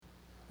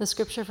The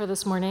scripture for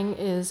this morning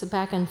is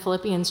back in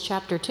Philippians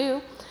chapter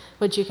 2,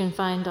 which you can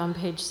find on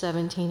page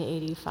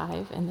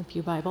 1785 in the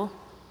Pew Bible.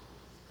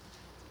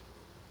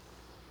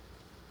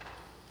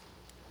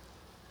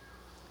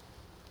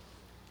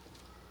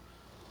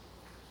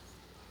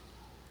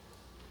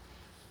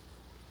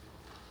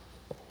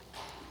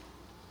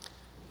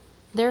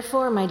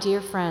 Therefore, my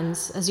dear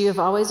friends, as you have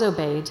always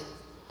obeyed,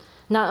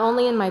 not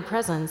only in my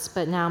presence,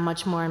 but now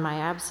much more in my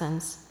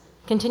absence,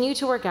 continue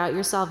to work out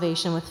your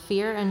salvation with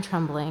fear and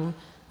trembling,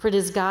 for it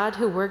is God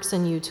who works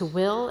in you to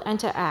will and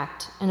to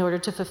act in order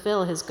to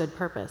fulfill his good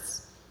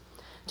purpose.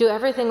 Do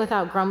everything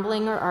without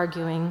grumbling or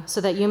arguing, so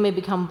that you may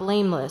become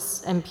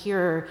blameless and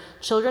pure,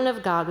 children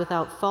of God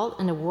without fault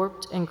in a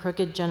warped and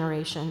crooked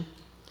generation.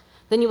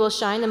 Then you will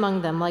shine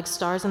among them like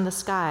stars in the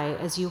sky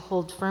as you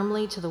hold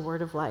firmly to the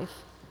word of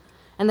life.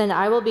 And then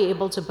I will be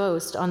able to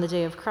boast on the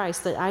day of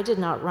Christ that I did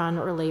not run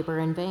or labor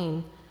in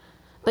vain.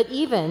 But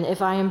even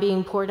if I am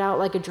being poured out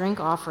like a drink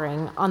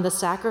offering on the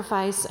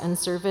sacrifice and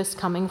service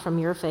coming from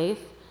your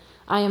faith,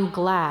 I am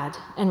glad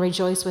and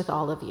rejoice with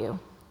all of you.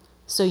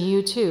 So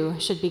you too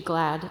should be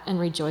glad and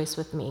rejoice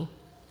with me.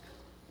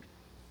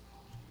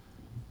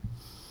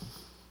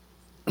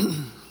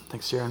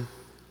 Thanks, Sharon.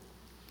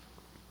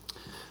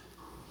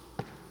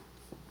 A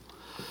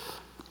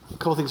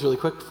couple things really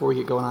quick before we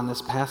get going on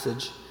this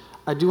passage.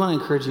 I do want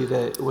to encourage you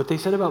that what they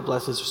said about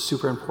bless is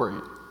super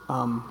important.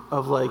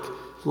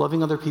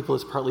 Loving other people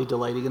is partly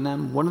delighting in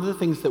them. One of the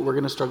things that we're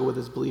going to struggle with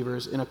as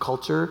believers in a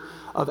culture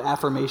of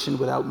affirmation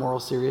without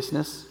moral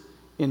seriousness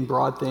in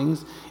broad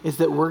things is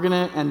that we're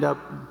going to end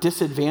up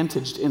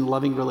disadvantaged in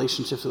loving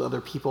relationships with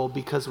other people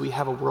because we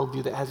have a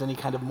worldview that has any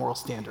kind of moral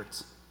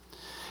standards.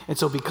 And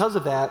so because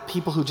of that,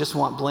 people who just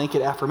want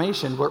blanket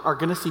affirmation are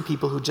going to see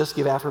people who just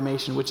give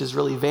affirmation, which is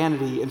really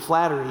vanity and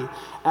flattery,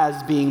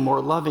 as being more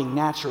loving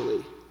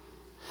naturally.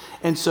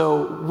 And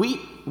so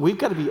we've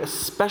got to be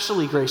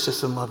especially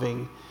gracious and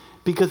loving,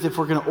 because if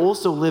we're going to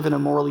also live in a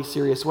morally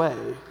serious way,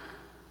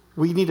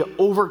 we need to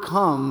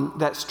overcome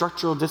that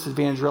structural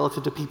disadvantage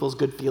relative to people's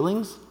good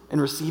feelings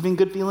and receiving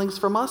good feelings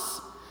from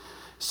us.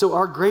 So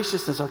our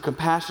graciousness, our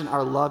compassion,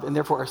 our love, and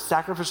therefore our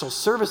sacrificial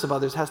service of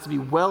others has to be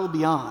well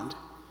beyond.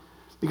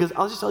 Because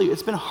I'll just tell you,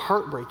 it's been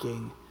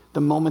heartbreaking, the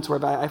moments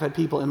where I've had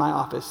people in my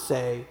office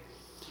say,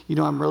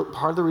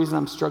 part of the reason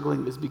I'm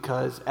struggling is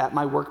because at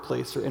my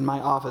workplace or in my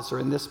office or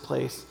in this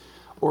place,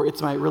 or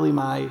it's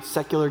my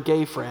secular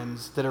gay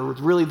friends that are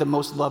really the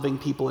most loving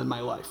people in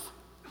my life,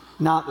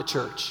 not the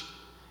church.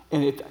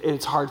 And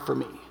it's hard for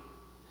me.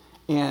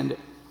 And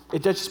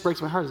it just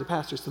breaks my heart as a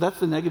pastor. So that's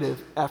the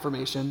negative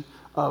affirmation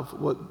of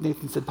what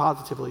Nathan said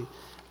positively.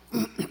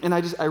 And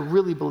I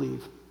really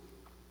believe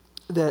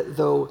that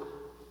though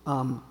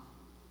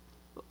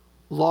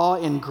law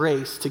and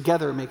grace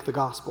together make the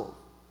gospel,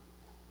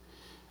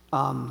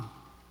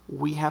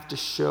 we have to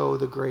show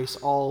the grace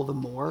all the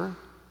more,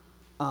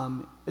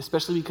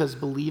 especially because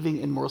believing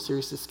in moral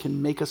seriousness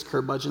can make us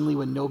curmudgeonly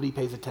when nobody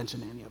pays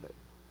attention to any of it.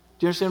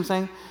 Do you understand what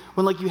I'm saying?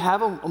 When you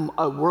have a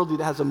worldview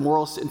that has a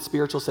moral and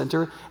spiritual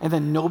center, and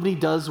then nobody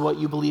does what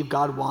you believe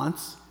God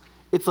wants,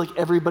 it's like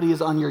everybody is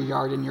on your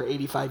yard and you're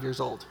 85 years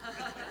old.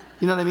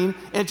 You know what I mean?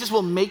 And it just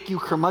will make you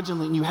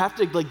curmudgeonly, and you have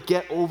to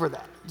get over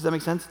that. Does that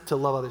make sense? To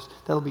love others.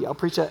 I'll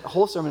preach that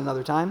whole sermon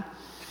another time.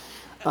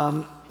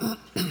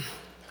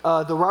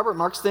 The Robert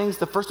Marks things,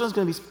 the first one's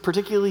going to be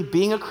particularly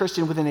being a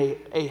Christian within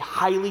a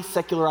highly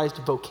secularized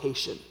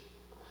vocation.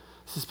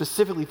 This is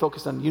specifically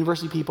focused on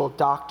university people,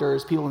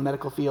 doctors, people in the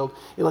medical field.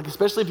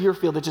 Especially if your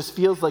field, it just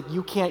feels like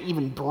you can't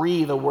even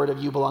breathe a word of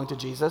you belong to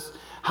Jesus.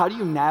 How do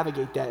you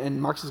navigate that? And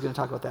Marx is going to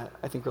talk about that,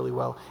 I think, really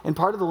well. And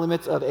part of the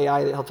limits of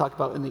AI that he'll talk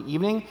about in the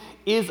evening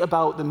is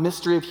about the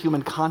mystery of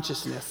human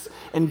consciousness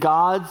and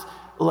God's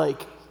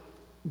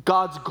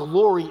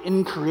glory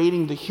in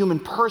creating the human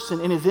person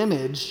in his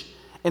image,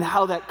 and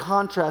how that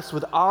contrasts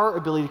with our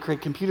ability to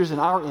create computers in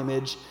our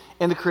image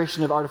and the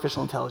creation of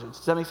artificial intelligence.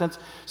 Does that make sense?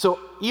 So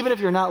even if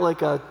you're not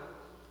a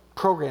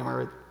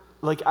programmer,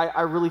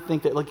 I really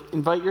think that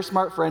invite your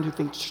smart friend who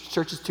thinks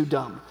church is too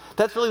dumb.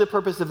 That's really the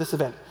purpose of this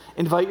event.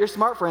 Invite your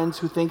smart friends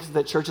who thinks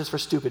that church is for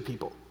stupid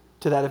people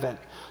to that event,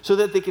 so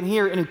that they can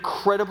hear an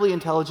incredibly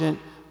intelligent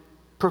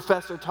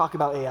professor talk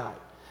about AI.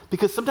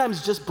 Because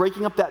sometimes just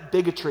breaking up that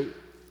bigotry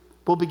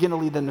will begin to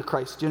lead them to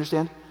Christ. Do you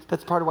understand?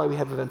 That's part of why we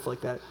have events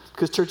like that,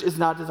 because church is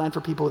not designed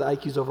for people with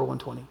IQs over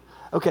 120.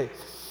 Okay,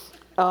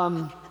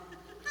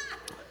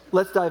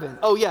 let's dive in.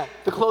 Oh yeah,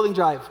 the clothing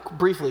drive,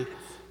 briefly.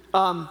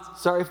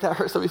 Sorry if that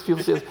hurt some of these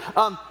people's feelings.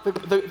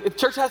 The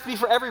church has to be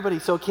for everybody,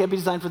 so it can't be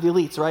designed for the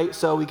elites, right?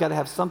 So we got to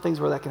have some things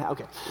where that can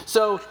happen. Okay,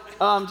 so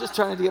just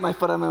trying to get my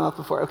foot out of my mouth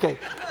before. Okay,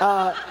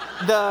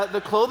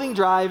 the clothing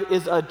drive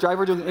is a drive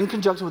we're doing in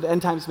conjunction with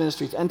End Times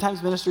Ministries. End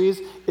Times Ministries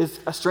is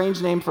a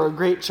strange name for a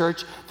great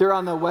church. They're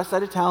on the west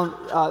side of town.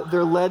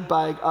 They're led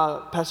by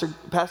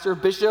Pastor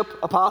Bishop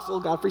Apostle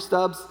Godfrey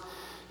Stubbs.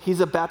 He's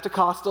a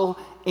Baptist-costal,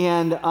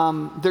 and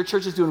their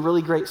church is doing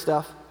really great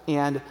stuff.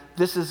 And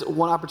this is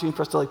one opportunity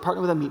for us to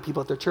partner with them, meet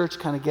people at their church,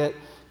 kind of get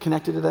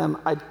connected to them.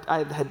 I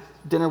had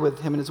dinner with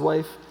him and his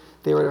wife.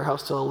 They were at our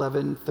house till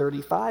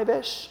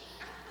 11:35-ish.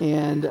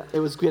 and we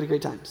had a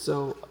great time.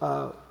 So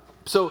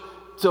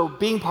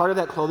being part of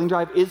that clothing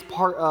drive is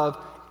part of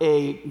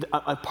a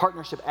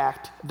partnership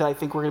act that I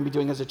think we're going to be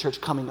doing as a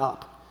church coming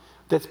up.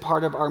 That's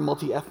part of our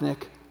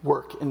multi-ethnic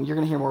work, and you're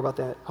going to hear more about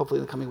that hopefully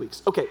in the coming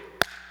weeks. Okay,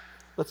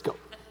 let's go.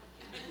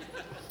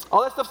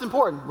 All that stuff's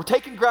important. We're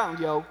taking ground,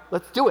 yo.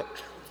 Let's do it.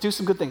 Let's do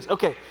some good things.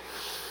 Okay.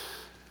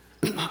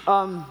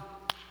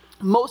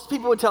 Most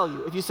people would tell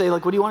you, if you say,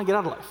 like, what do you want to get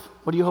out of life?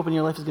 What do you hope in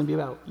your life is going to be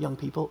about? Young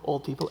people,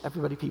 old people,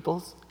 everybody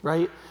peoples,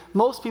 right?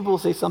 Most people will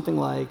say something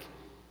like,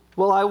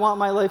 well, I want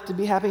my life to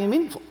be happy and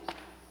meaningful,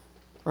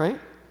 right?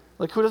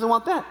 Like, who doesn't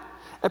want that?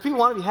 If people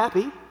want to be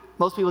happy,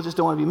 most people just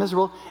don't want to be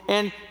miserable,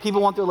 and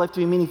people want their life to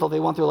be meaningful. They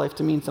want their life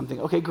to mean something.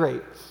 Okay,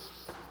 great.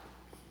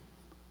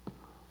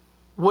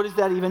 What does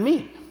that even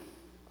mean?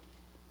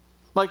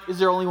 Like, is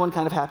there only one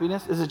kind of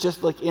happiness? Is it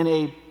just like in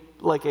a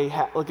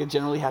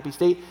generally happy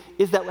state?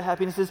 Is that what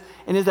happiness is?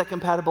 And is that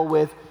compatible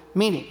with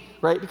meaning,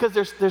 right? Because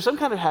there's some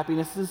kind of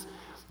happinesses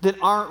that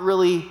aren't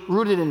really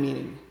rooted in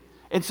meaning.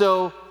 And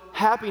so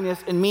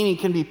happiness and meaning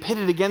can be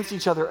pitted against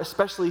each other,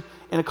 especially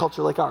in a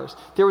culture like ours.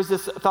 There was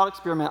this thought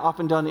experiment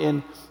often done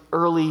in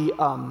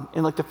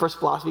in like the first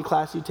philosophy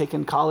class you take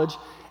in college,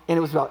 and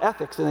it was about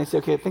ethics. And they say,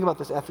 okay, think about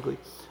this ethically.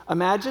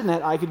 Imagine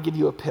that I could give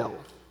you a pill.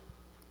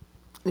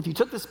 If you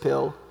took this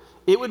pill,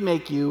 it would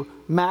make you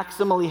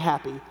maximally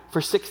happy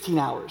for 16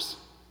 hours.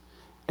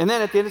 And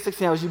then at the end of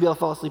 16 hours, you'd be able to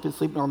fall asleep and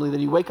sleep normally.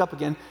 Then you wake up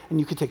again, and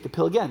you could take the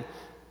pill again.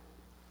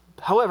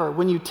 However,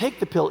 when you take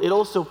the pill, it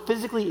also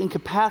physically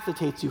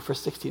incapacitates you for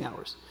 16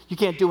 hours. You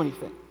can't do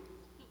anything.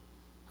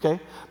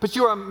 Okay? But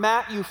you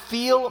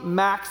feel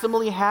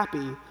maximally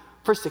happy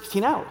for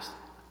 16 hours,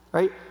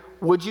 right?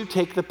 Would you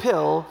take the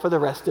pill for the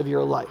rest of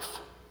your life?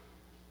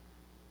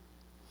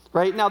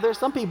 Right? Now, there's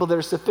some people that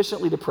are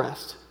sufficiently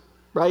depressed,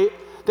 right?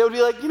 They would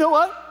be like, you know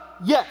what?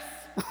 Yes.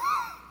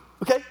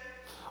 Okay?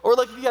 Or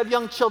like if you have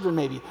young children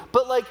maybe.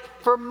 But like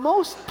for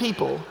most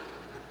people,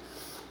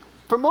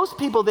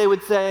 they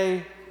would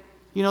say,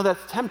 you know,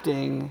 that's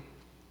tempting,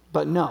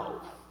 but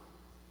no.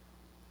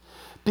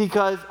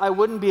 Because I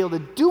wouldn't be able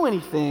to do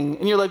anything.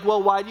 And you're like,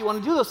 well, why do you want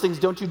to do those things?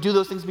 Don't you do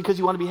those things because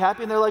you want to be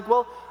happy? And they're like,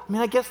 well, I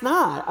mean, I guess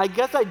not. I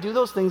guess I do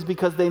those things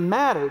because they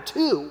matter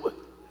too.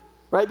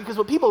 Right? Because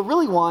what people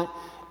really want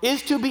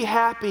is to be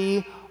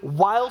happy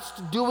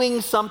whilst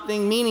doing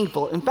something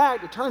meaningful. In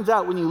fact, it turns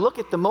out when you look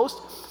at the most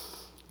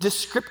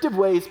descriptive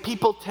ways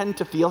people tend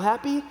to feel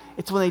happy,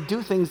 it's when they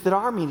do things that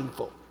are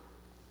meaningful,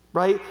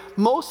 right?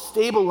 Most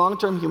stable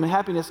long-term human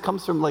happiness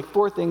comes from like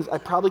 4 things. I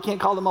probably can't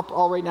call them up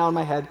all right now in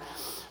my head,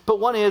 but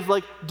one is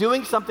like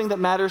doing something that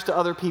matters to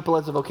other people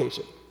as a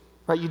vocation,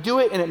 right? You do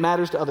it and it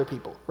matters to other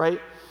people, right?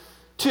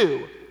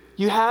 2,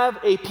 you have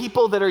a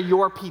people that are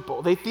your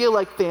people. They feel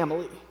like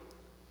family,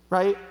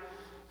 right?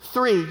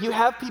 3, you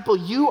have people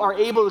you are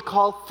able to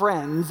call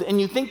friends,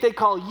 and you think they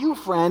call you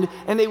friend,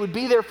 and they would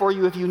be there for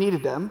you if you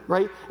needed them,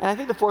 right? And I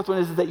think the 4th one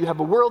is that you have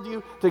a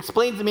worldview that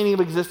explains the meaning of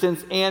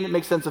existence and it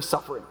makes sense of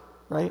suffering,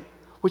 right?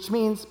 Which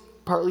means,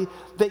 partly,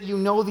 that you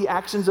know the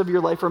actions of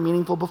your life are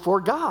meaningful before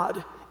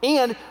God,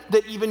 and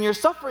that even your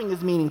suffering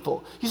is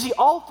meaningful. You see,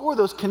 all 4 of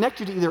those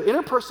connect you to either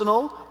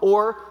interpersonal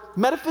or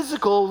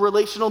metaphysical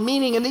relational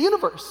meaning in the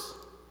universe.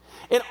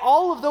 And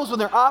all of those, when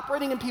they're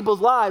operating in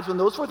people's lives, when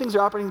those 4 things are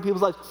operating in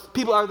people's lives,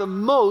 people are the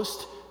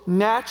most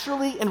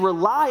naturally and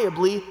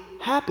reliably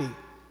happy.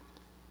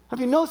 Have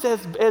you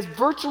noticed it has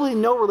virtually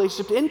no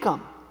relationship to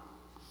income?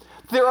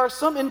 There are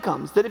some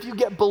incomes that if you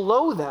get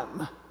below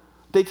them,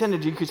 they tend to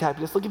decrease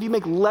happiness. Like if you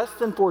make less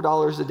than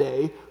 $4 a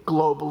day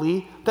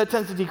globally, that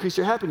tends to decrease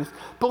your happiness.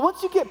 But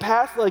once you get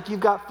past, like you've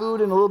got food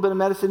and a little bit of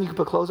medicine, you can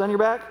put clothes on your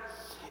back,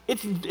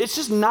 it's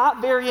just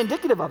not very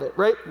indicative of it,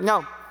 right?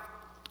 Now,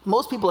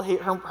 most people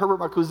hate Herbert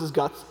Marcuse's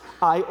guts.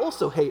 I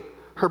also hate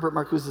Herbert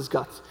Marcuse's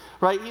guts,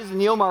 right? He's a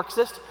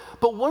neo-Marxist.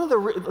 But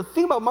the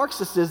thing about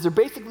Marxists is they're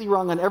basically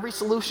wrong on every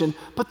solution,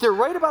 but they're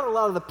right about a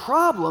lot of the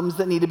problems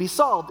that need to be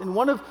solved. And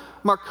one of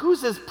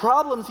Marcuse's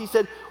problems, he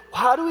said,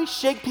 how do we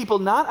shake people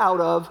not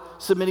out of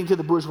submitting to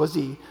the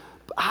bourgeoisie,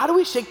 but how do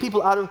we shake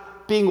people out of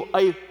being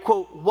a,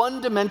 quote,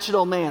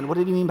 one-dimensional man? What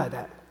did he mean by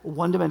that?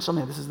 One-dimensional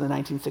man. This is in the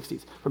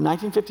 1960s. From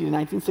 1950 to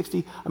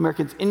 1960,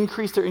 Americans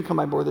increased their income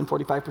by more than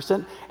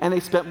 45%, and they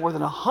spent more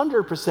than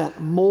 100%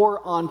 more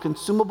on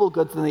consumable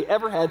goods than they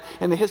ever had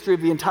in the history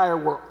of the entire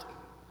world.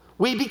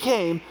 We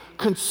became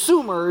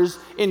consumers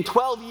in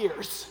 12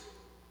 years,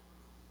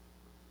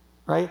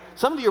 right?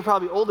 Some of you are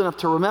probably old enough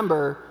to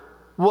remember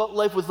what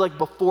life was like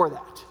before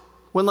that,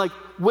 when like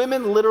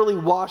women literally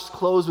washed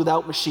clothes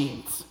without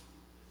machines.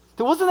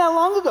 It wasn't that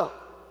long ago.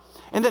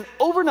 And then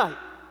overnight,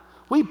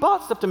 we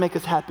bought stuff to make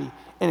us happy,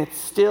 and it's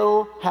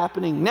still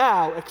happening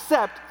now,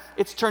 except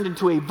it's turned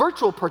into a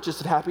virtual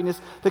purchase of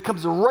happiness that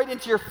comes right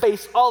into your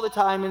face all the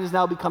time and is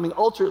now becoming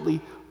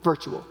ultimately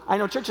virtual. I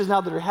know churches now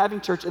that are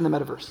having church in the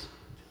metaverse,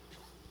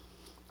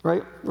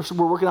 right?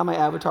 We're working on my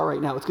avatar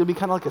right now. It's going to be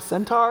kind of like a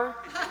centaur,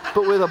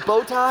 but with a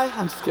bow tie.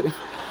 I'm just kidding.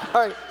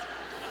 All right.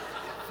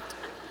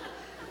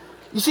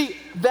 You see,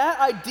 that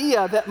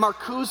idea that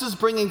Marcuse is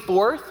bringing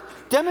forth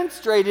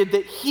demonstrated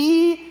that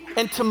he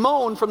and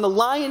Timon from the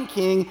Lion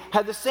King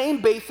had the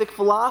same basic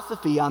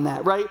philosophy on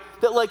that, right?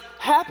 That like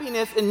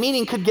happiness and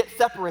meaning could get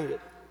separated.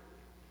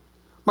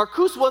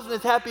 Marcus wasn't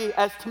as happy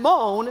as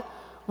Timon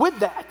with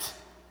that.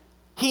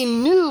 He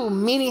knew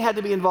meaning had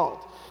to be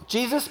involved.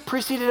 Jesus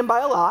preceded him by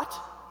a lot.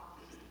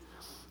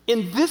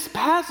 In this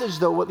passage,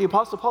 though, what the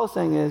Apostle Paul is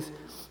saying is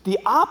the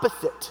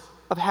opposite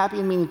of happy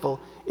and meaningful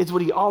is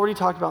what he already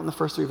talked about in the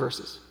first 3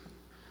 verses.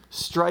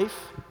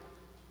 Strife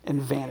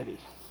and vanity.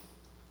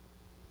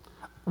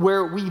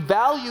 Where we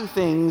value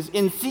things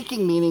in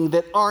seeking meaning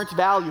that aren't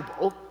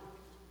valuable,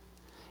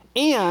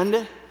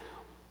 and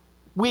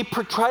we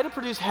try to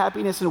produce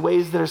happiness in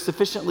ways that are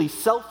sufficiently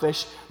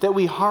selfish that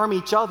we harm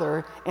each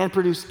other and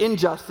produce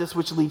injustice,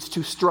 which leads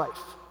to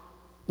strife.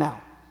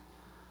 Now,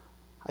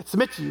 I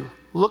submit to you,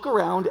 look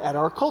around at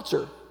our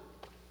culture.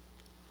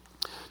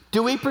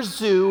 Do we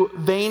pursue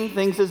vain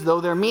things as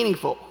though they're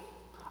meaningful?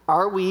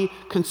 Are we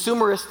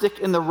consumeristic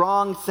in the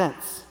wrong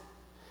sense?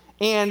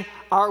 And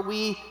are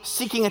we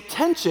seeking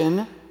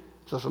attention,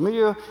 social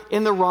media,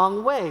 in the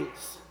wrong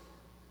ways?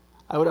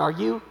 I would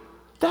argue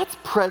that's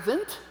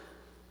present,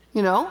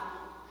 you know?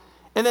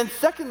 And then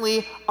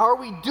secondly, are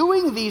we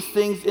doing these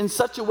things in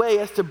such a way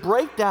as to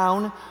break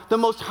down the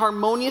most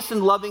harmonious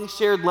and loving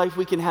shared life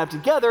we can have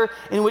together,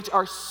 in which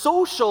our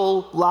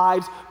social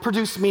lives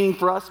produce meaning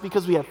for us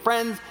because we have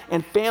friends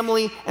and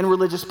family and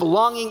religious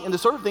belonging and the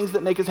sort of things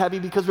that make us happy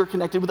because we're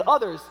connected with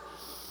others?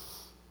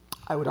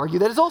 I would argue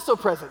that is also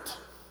present.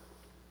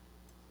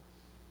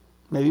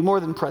 Maybe more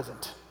than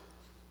present,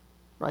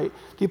 right?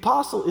 The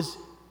apostle is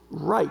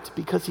right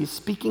because he's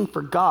speaking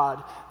for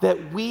God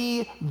that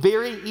we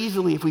very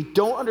easily, if we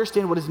don't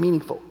understand what is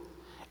meaningful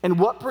and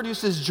what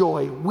produces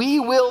joy,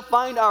 we will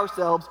find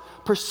ourselves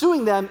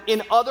pursuing them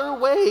in other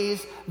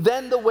ways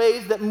than the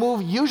ways that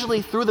move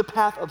usually through the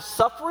path of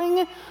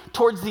suffering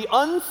towards the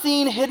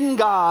unseen hidden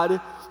God,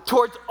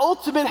 towards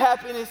ultimate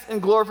happiness and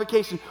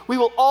glorification. We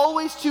will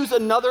always choose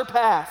another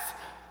path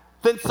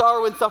than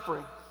sorrow and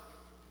suffering.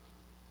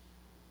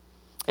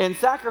 And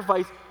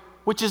sacrifice,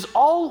 which is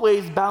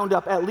always bound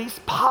up, at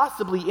least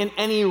possibly, in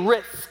any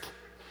risk.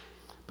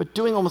 But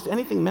doing almost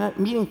anything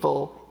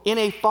meaningful in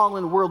a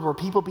fallen world where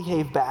people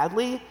behave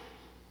badly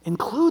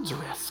includes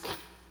risk.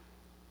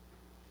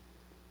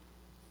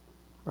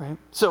 Right?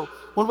 So,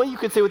 one way you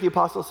could say what the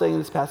apostle is saying in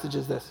this passage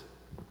is this.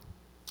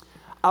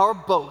 Our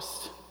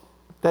boast,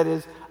 that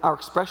is, our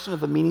expression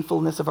of the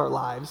meaningfulness of our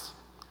lives,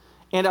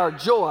 and our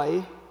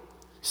joy,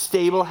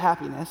 stable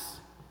happiness,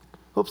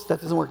 oops,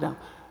 that doesn't work now,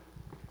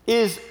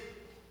 is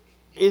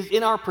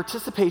in our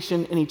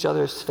participation in each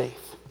other's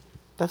faith.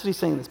 That's what he's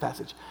saying in this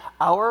passage.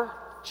 Our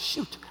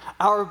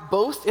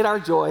boast and our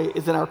joy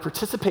is in our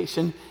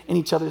participation in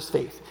each other's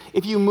faith.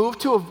 If you move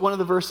to one of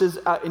the verses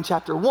in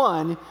chapter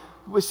 1,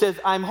 which says,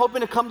 I'm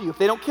hoping to come to you. If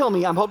they don't kill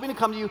me, I'm hoping to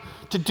come to you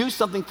to do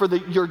something for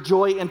your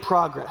joy and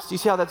progress. Do you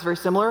see how that's very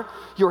similar?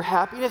 Your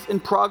happiness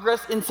and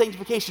progress in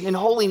sanctification, in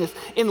holiness,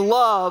 in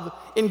love,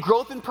 in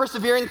growth and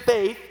persevering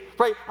faith,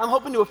 right? I'm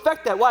hoping to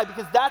affect that. Why?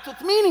 Because that's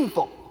what's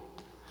meaningful.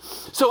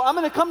 So I'm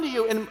going to come to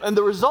you, and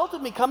the result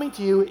of me coming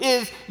to you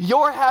is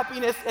your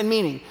happiness and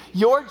meaning,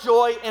 your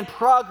joy and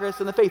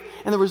progress in the faith.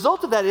 And the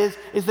result of that is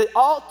that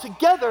all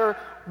together,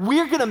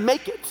 we're going to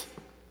make it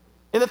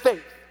in the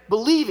faith,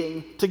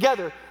 believing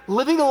together,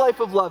 living a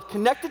life of love,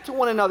 connected to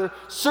one another,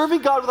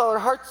 serving God with all our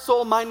heart,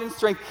 soul, mind, and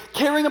strength,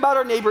 caring about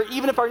our neighbor,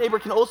 even if our neighbor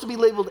can also be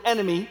labeled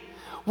enemy.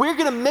 We're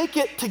going to make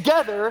it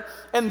together,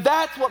 and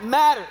that's what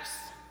matters,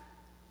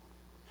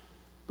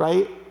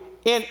 right?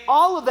 And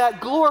all of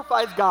that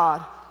glorifies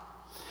God.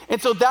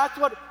 And so that's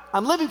what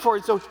I'm living for.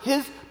 And so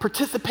his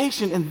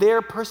participation in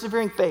their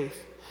persevering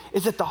faith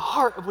is at the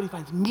heart of what he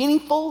finds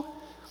meaningful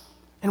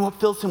and what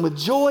fills him with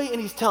joy.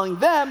 And he's telling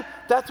them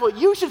that's what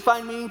you should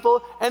find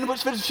meaningful and what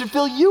should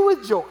fill you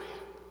with joy.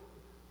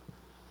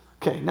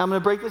 Okay, now I'm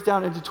going to break this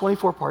down into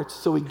 24 parts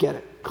so we get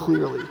it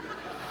clearly.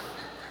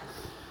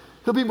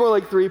 He'll be more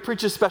like 3.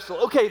 Preacher's special.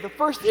 Okay, the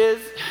first is,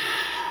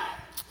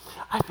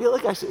 I feel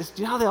like I should, do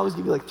you know how they always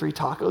give you like 3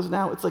 tacos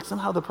now? It's like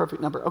somehow the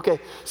perfect number. Okay,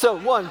 so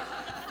 1.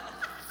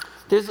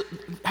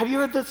 Have you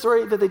heard the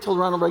story that they told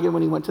Ronald Reagan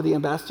when he went to the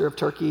ambassador of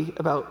Turkey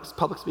about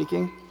public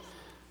speaking?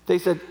 They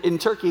said, in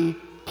Turkey,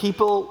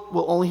 people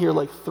will only hear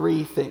like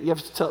 3 things. You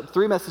have to tell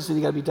 3 messages and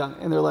you got to be done.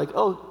 And they're like,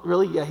 oh,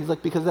 really? Yeah. He's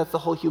like, because that's the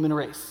whole human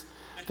race.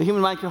 The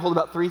human mind can hold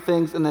about 3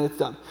 things and then it's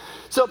done.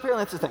 So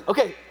apparently that's the thing.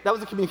 Okay, that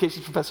was a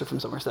communications professor from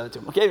somewhere said it to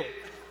him. Okay,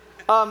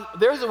 anyway.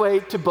 There's a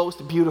way to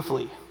boast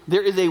beautifully.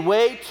 There is a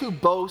way to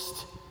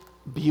boast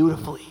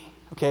beautifully.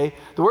 Okay?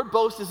 The word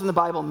boast is in the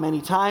Bible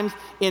many times.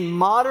 In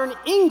modern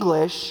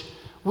English,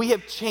 we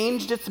have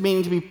changed its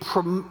meaning to be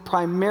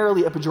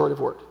primarily a pejorative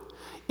word.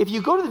 If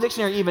you go to the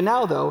dictionary even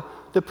now, though,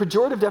 the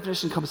pejorative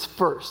definition comes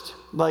first.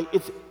 Like,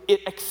 it's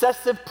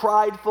excessive,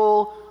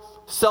 prideful,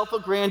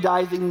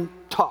 self-aggrandizing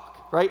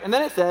talk, right? And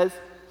then it says,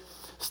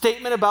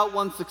 statement about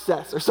one's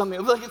success or something.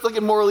 It's like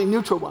a morally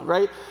neutral one,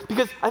 right?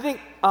 Because I think,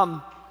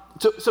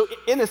 so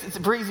in this, it's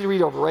very easy to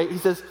read over, right? He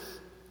says,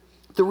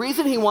 the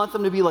reason he wants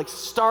them to be like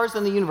stars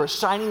in the universe,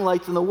 shining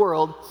lights in the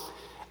world,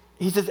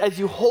 He says, as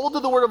you hold to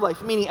the word of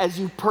life, meaning as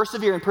you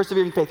persevere in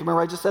persevering faith.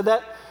 Remember I just said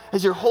that?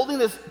 As you're holding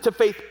this to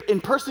faith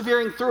and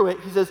persevering through it,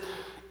 he says,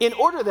 in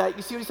order that,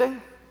 you see what he's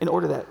saying? In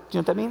order that. Do you know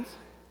what that means?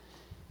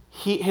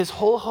 His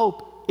whole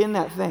hope in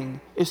that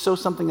thing is so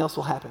something else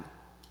will happen,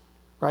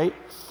 right?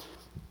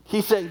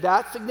 He's saying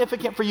that's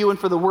significant for you and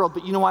for the world,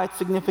 but you know why it's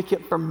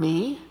significant for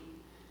me?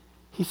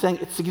 He's saying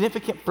it's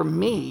significant for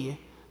me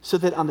so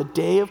that on the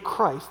day of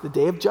Christ, the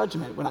day of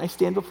judgment, when I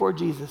stand before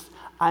Jesus,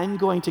 I'm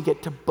going to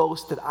get to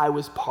boast that I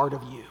was part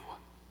of you.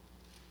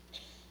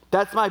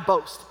 That's my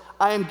boast.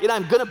 I'm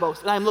going to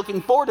boast, and I'm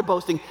looking forward to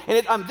boasting.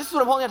 And this is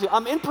what I'm holding on to.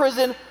 I'm in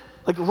prison,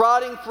 like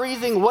rotting,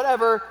 freezing,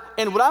 whatever,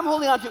 and what I'm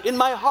holding on to in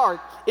my heart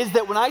is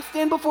that when I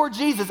stand before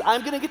Jesus,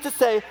 I'm going to get to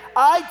say,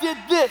 I did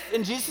this.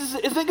 And Jesus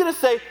isn't going to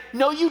say,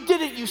 no, you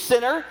didn't, you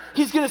sinner.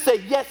 He's going to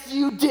say, yes,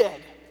 you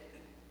did.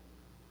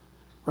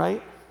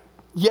 Right?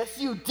 Yes,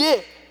 you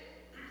did.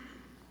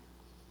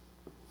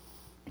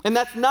 And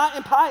that's not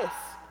impious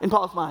in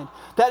Paul's mind.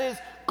 That is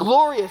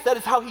glorious. That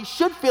is how he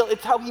should feel.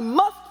 It's how he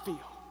must feel.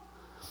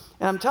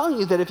 And I'm telling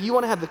you that if you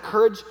want to have the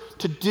courage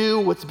to do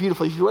what's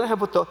beautiful, if you want to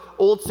have what the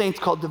old saints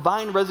call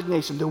divine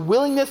resignation, the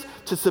willingness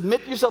to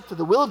submit yourself to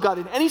the will of God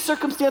in any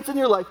circumstance in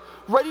your life,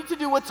 ready to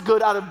do what's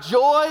good out of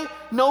joy,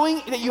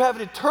 knowing that you have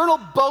an eternal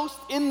boast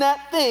in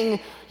that thing,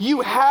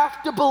 you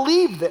have to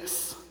believe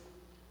this.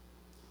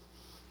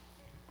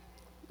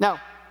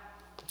 Now,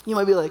 you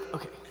might be like,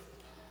 okay,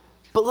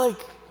 but like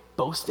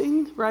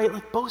boasting, right?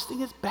 Like boasting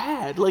is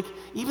bad. Like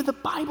even the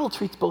Bible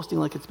treats boasting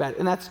like it's bad,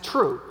 and that's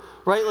true.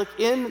 Right? Like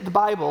in the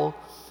Bible,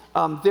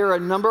 there are a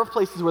number of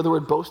places where the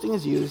word boasting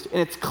is used, and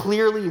it's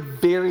clearly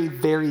very,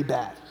 very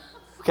bad.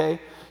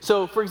 Okay?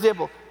 So, for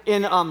example,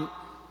 in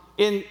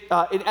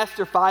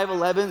Esther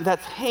 5:11,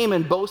 that's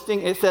Haman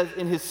boasting. It says,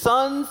 in his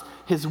sons,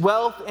 his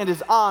wealth, and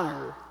his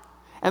honor.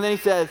 And then he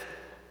says,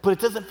 but it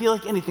doesn't feel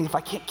like anything if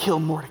I can't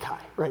kill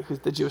Mordecai, right? Who's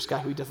the Jewish guy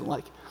who he doesn't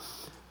like.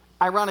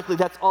 Ironically,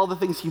 that's all the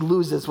things he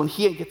loses when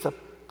he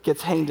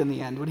gets hanged in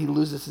the end, when he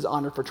loses his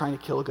honor for trying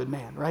to kill a good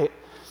man, right?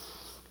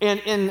 And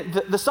in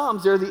the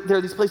Psalms, there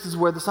are these places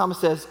where the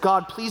psalmist says,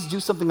 God, please do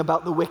something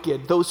about the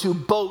wicked, those who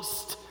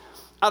boast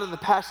out of the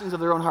passions of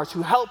their own hearts,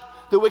 who help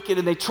the wicked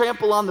and they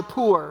trample on the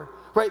poor,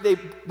 right?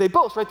 They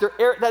boast, right? They're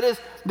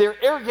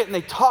arrogant and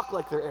they talk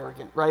like they're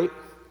arrogant, right?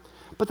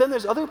 But then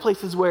there's other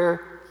places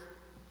where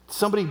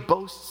somebody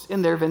boasts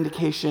in their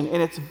vindication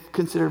and it's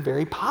considered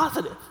very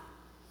positive.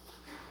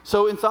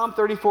 So in Psalm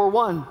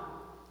 34:1,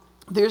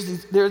 there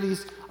are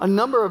a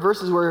number of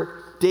verses where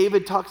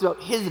David talks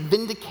about his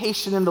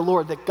vindication in the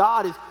Lord, that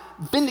God is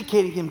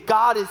vindicating him,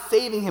 God is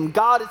saving him,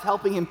 God is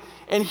helping him,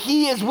 and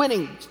he is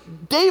winning.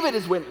 David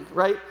is winning,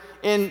 right?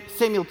 In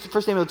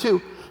 1 Samuel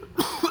 2,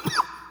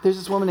 there's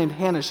this woman named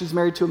Hannah. She's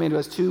married to a man who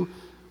has 2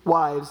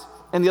 wives,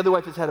 and the other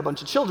wife has had a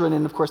bunch of children,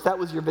 and of course that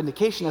was your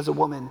vindication as a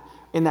woman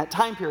in that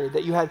time period,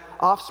 that you had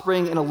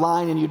offspring in a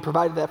line and you'd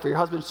provided that for your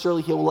husband.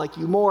 Surely he will like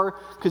you more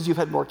because you've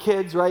had more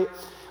kids, right?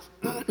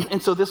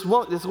 And so this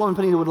woman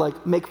Penina would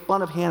like make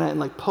fun of Hannah and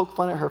like poke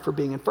fun at her for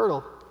being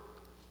infertile.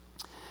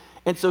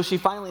 And so she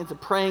finally ends up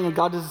praying, and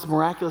God does this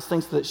miraculous thing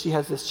so that she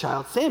has this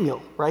child,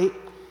 Samuel, right?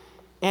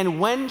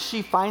 And when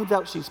she finds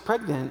out she's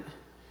pregnant,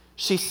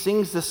 she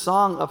sings the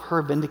song of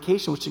her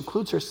vindication, which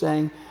includes her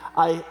saying,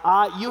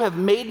 you have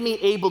made me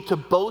able to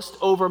boast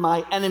over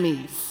my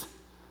enemies,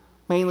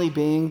 mainly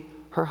being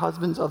her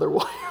husband's other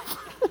wife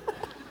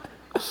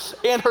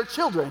and her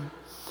children.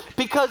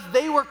 Because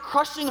they were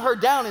crushing her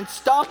down and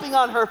stomping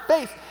on her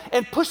face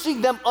and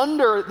pushing them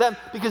under them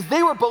because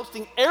they were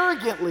boasting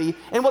arrogantly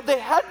in what they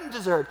hadn't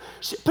deserved.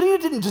 Penina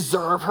didn't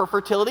deserve her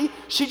fertility.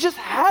 She just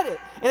had it,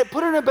 and it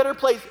put her in a better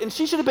place. And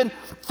she should have been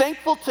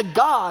thankful to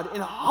God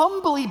and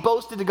humbly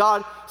boasted to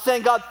God,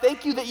 saying, God,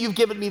 thank you that you've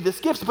given me this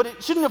gift. But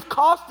it shouldn't have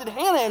costed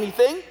Hannah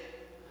anything.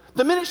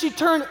 The minute she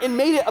turned and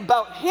made it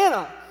about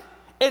Hannah,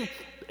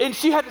 and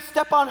she had to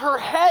step on her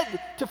head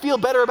to feel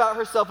better about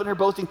herself and her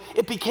boasting,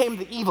 it became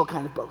the evil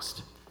kind of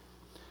boast.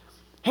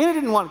 Hannah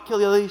didn't want to kill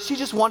the other lady. She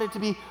just wanted to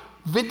be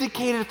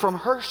vindicated from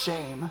her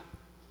shame.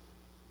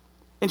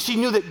 And she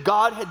knew that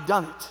God had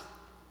done it.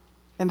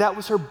 And that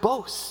was her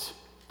boast,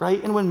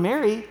 right? And when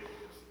Mary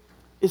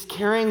is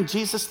carrying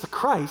Jesus the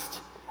Christ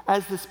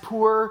as this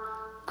poor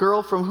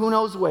girl from who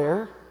knows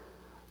where,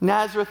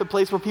 Nazareth, a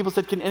place where people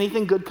said, can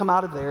anything good come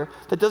out of there?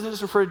 That doesn't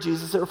just refer to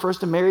Jesus, it refers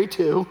to Mary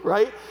too,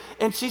 right?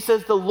 And she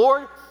says, the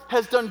Lord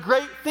has done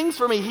great things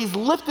for me. He's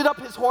lifted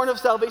up his horn of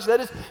salvation.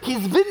 That is,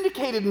 he's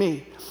vindicated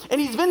me. And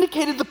he's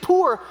vindicated the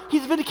poor.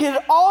 He's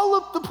vindicated all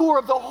of the poor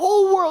of the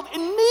whole world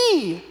in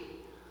me.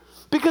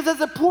 Because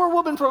as a poor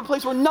woman from a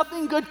place where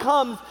nothing good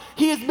comes,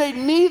 he has made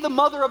me the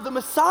mother of the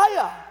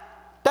Messiah.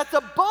 That's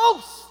a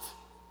boast.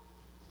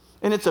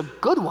 And it's a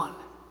good one.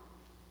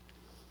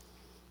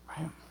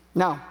 Right?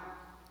 Now,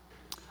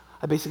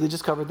 I basically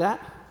just covered that.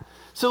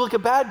 So look, a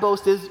bad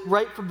boast is,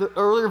 right from the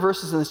earlier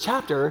verses in this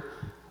chapter,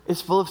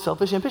 is full of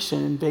selfish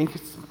ambition and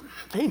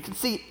vain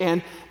conceit,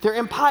 and they're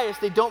impious.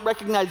 They don't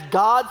recognize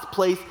God's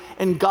place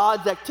and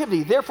God's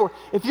activity. Therefore,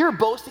 if you're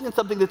boasting in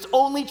something that's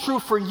only true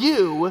for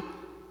you,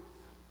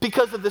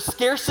 because of the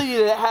scarcity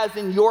that it has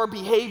in your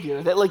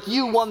behavior, that like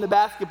you won the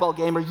basketball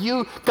game or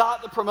you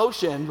got the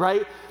promotion,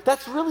 right?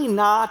 That's really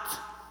not,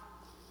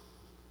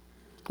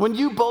 when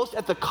you boast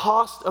at the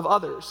cost of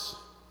others,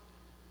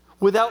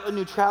 without a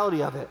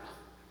neutrality of it,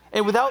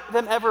 and without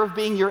them ever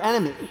being your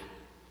enemy,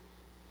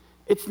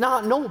 it's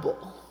not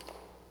noble,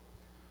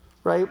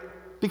 right?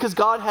 Because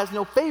God has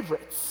no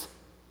favorites.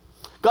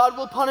 God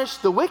will punish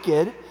the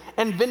wicked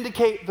and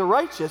vindicate the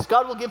righteous.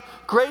 God will give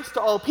grace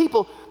to all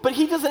people, but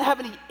he doesn't have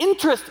any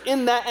interest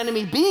in that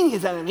enemy being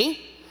his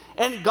enemy,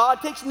 and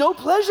God takes no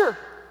pleasure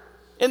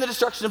in the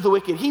destruction of the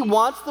wicked. He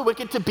wants the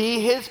wicked to be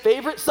his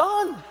favorite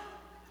son.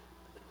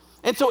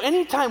 And so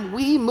anytime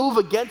we move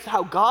against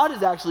how God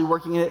is actually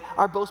working in it,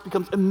 our boast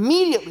becomes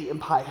immediately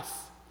impious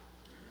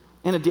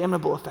and a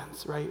damnable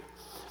offense, right?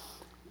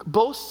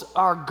 Boasts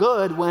are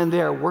good when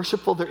they're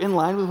worshipful, they're in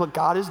line with what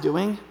God is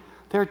doing,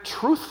 they're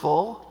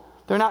truthful,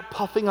 they're not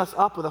puffing us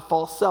up with a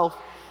false self,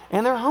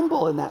 and they're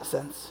humble in that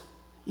sense,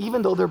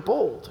 even though they're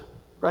bold,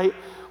 right?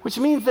 Which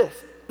means this.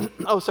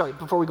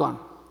 Before we go on.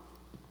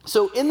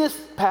 So in this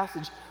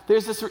passage,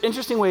 there's this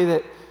interesting way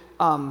that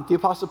the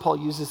Apostle Paul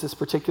uses this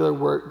particular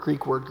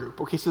Greek word group.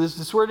 Okay, so there's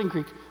this word in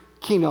Greek,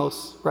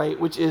 kinos, right,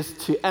 which is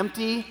to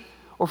empty,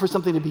 or for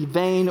something to be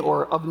vain,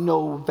 or of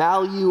no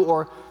value,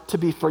 or to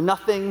be for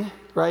nothing,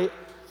 right?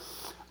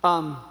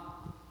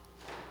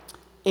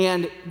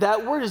 And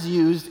that word is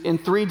used in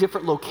 3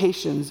 different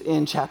locations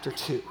in chapter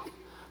 2.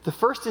 The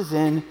first is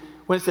when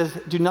it says,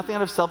 do nothing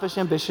out of selfish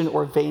ambition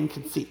or vain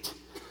conceit.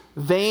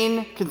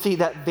 Vain conceit,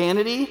 that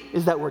vanity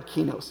is that word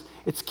kinos.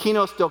 It's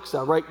kinos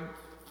doxa, right?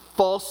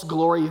 False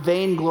glory,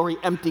 vain glory,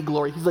 empty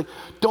glory. He's like,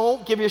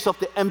 don't give yourself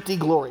the empty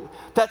glory.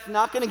 That's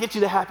not going to get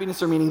you the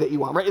happiness or meaning that you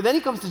want, right? And then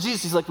he comes to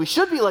Jesus. He's like, we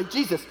should be like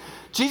Jesus.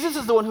 Jesus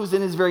is the one who's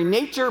in his very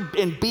nature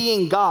and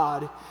being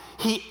God.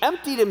 He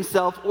emptied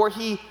himself, or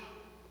he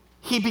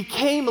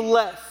became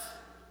less.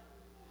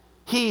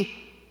 He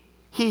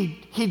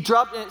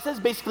dropped, and it says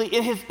basically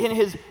in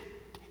his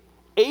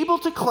able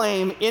to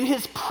claim in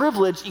his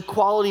privilege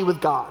equality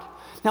with God.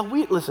 Now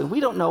we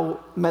don't know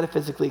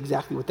metaphysically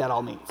exactly what that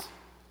all means.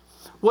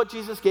 What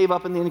Jesus gave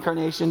up in the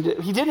incarnation,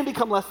 he didn't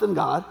become less than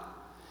God.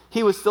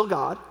 He was still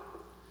God.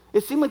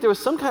 It seemed like there was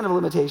some kind of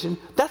limitation.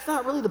 That's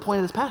not really the point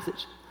of this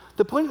passage.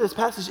 The point of this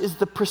passage is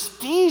the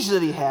prestige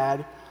that he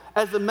had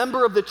as a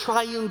member of the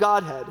triune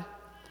Godhead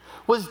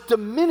was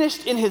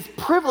diminished in his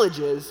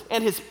privileges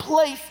and his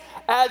place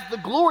as the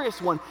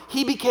glorious one.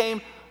 He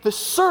became the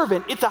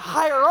servant. It's a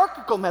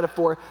hierarchical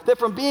metaphor that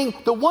from being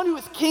the one who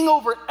is king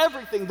over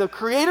everything, the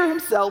creator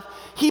himself,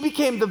 he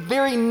became the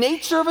very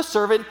nature of a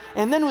servant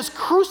and then was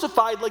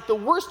crucified like the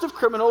worst of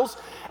criminals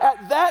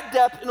at that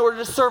depth in order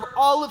to serve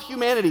all of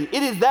humanity.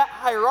 It is that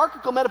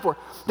hierarchical metaphor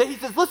that he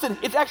says, listen,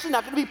 it's actually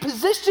not going to be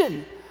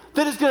position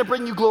that is going to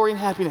bring you glory and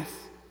happiness.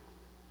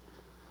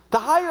 The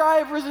higher I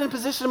have risen in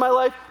position in my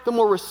life, the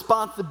more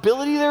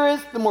responsibility there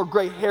is, the more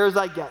gray hairs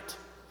I get.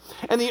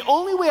 And the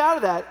only way out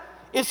of that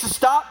is to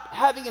stop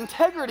having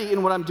integrity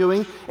in what I'm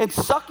doing and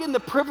suck in the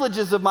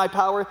privileges of my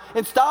power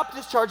and stop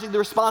discharging the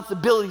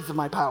responsibilities of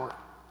my power.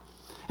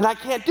 And I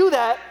can't do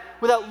that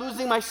without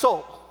losing my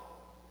soul.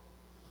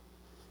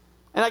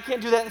 And I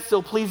can't do that and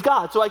still please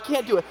God. So I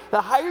can't do it. The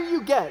higher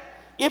you get,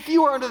 if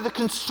you are under the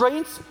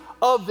constraints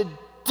of the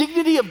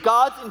dignity of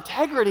God's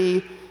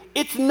integrity,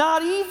 it's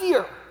not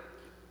easier.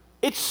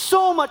 It's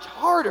so much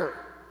harder.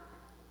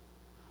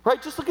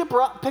 Right? Just look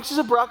at pictures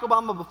of Barack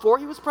Obama before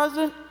he was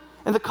president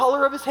and the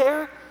color of his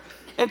hair,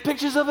 and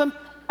pictures of him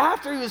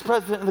after he was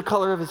president and the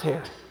color of his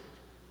hair.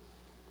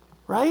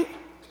 Right?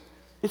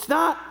 It's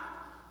not,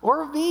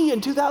 or of me in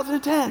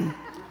 2010.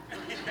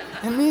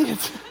 And me,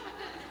 it's,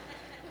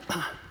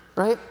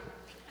 right?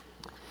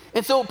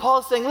 And so Paul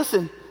is saying,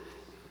 listen,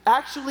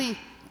 actually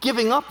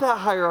giving up that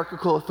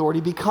hierarchical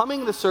authority,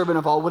 becoming the servant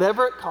of all,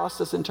 whatever it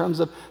costs us in terms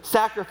of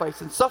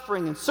sacrifice and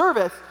suffering and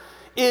service,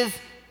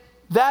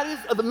 that is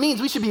the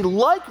means. We should be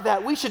like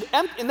that. We should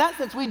in that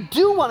sense, we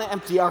do want to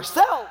empty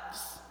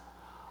ourselves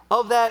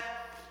of that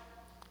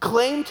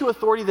claim to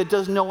authority that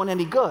does no one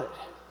any good,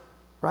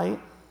 right?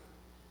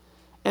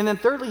 And then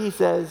thirdly, he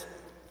says,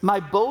 my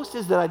boast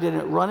is that I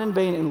didn't run in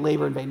vain and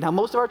labor in vain. Now,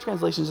 most of our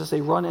translations just say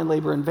run and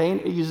labor in vain.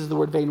 It uses the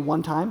word vain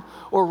one time,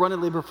 or run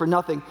and labor for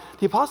nothing.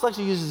 The apostle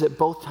actually uses it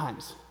both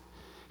times.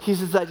 He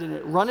says that I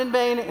didn't run in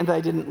vain and that I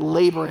didn't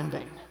labor in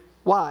vain.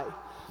 Why?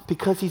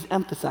 Because he's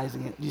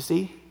emphasizing it. Do you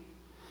see?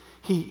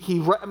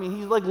 He's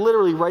like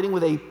literally writing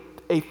with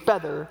a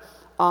feather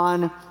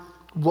on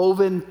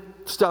woven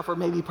stuff or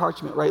maybe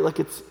parchment, right? Like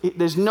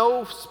there's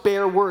no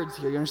spare words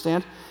here, you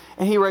understand?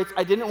 And he writes,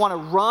 I didn't want to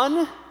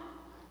run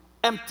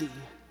empty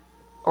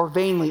or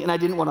vainly, and I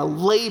didn't want to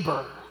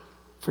labor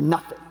for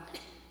nothing,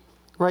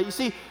 right? You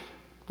see,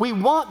 we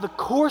want the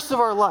course of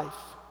our life,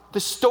 the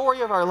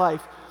story of our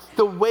life,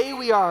 the way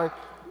we are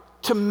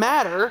to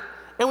matter.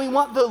 And we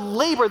want the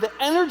labor, the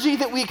energy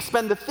that we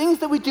expend, the things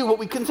that we do, what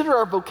we consider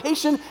our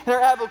vocation and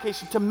our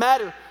avocation to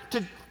matter,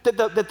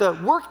 that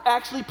the work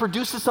actually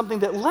produces something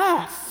that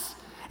lasts.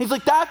 And he's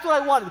like, that's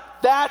what I wanted.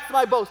 That's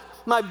my boast.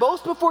 My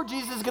boast before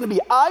Jesus is going to be,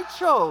 I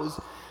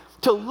chose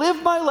to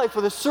live my life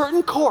with a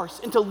certain course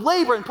and to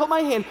labor and put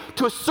my hand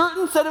to a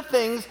certain set of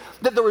things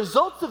that the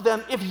results of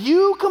them, if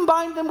you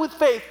combine them with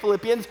faith,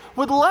 Philippians,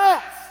 would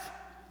last.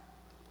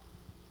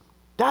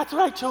 That's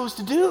what I chose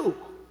to do.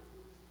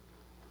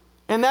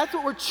 And that's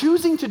what we're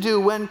choosing to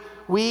do when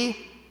we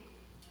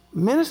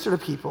minister to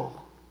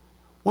people,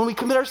 when we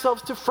commit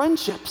ourselves to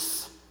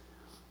friendships,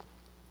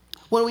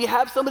 when we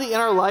have somebody in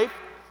our life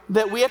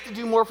that we have to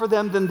do more for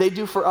them than they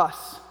do for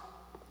us.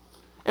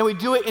 And we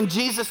do it in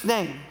Jesus'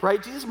 name,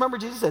 right? Remember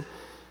Jesus said,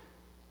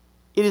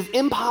 it is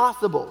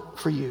impossible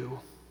for you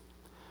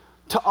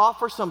to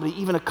offer somebody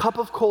even a cup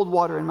of cold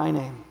water in my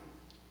name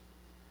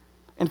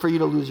and for you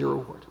to lose your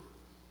reward. Do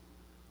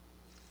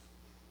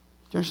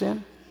you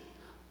understand?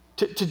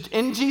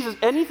 In Jesus,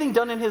 anything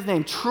done in his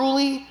name,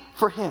 truly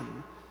for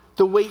him,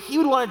 the way he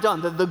would want it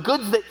done, the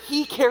goods that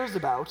he cares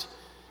about,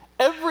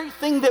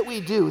 everything that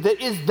we do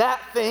that is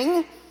that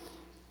thing,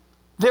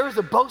 there is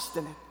a boast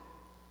in it.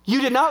 You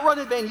did not run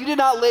in vain. You did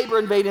not labor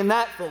in vain in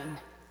that thing.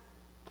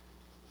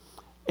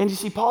 And you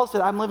see, Paul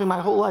said, I'm living my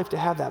whole life to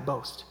have that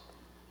boast,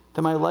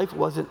 that my life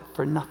wasn't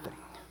for nothing.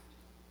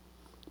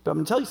 But I'm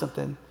going to tell you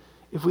something.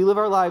 If we live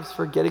our lives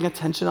for getting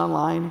attention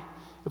online,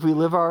 if we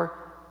live our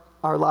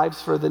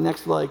lives for the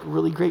next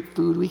really great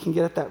food we can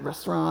get at that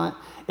restaurant,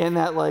 and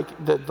that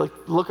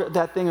look at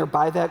that thing or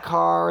buy that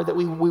car that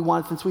we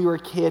wanted since we were a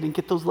kid, and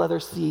get those leather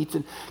seats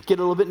and get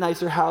a little bit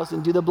nicer house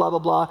and do the blah blah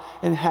blah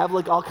and have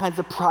all kinds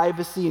of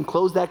privacy and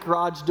close that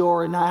garage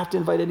door and not have to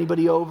invite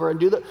anybody over and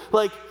do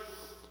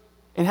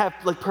and have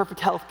perfect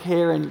health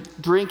care and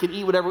drink and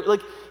eat whatever.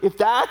 If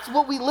that's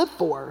what we live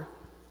for,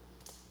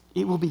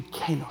 it will be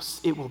kainos.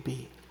 It will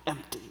be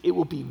empty. It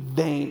will be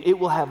vain. It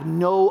will have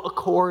no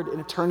accord in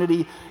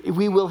eternity.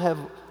 We will have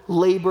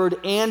labored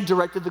and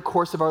directed the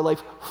course of our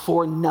life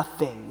for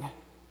nothing.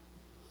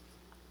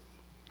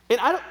 And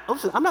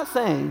I'm not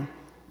saying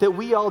that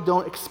we all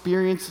don't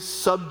experience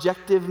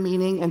subjective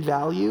meaning and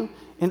value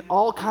in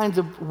all kinds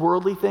of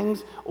worldly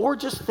things or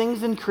just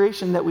things in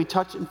creation that we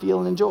touch and feel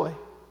and enjoy.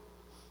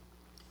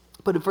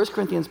 But in 1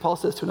 Corinthians, Paul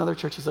says to another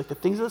church, he's like, the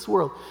things of this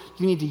world,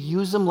 you need to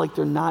use them like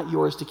they're not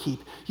yours to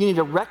keep. You need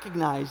to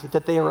recognize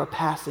that they are a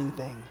passing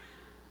thing,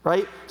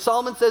 right?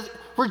 Solomon says,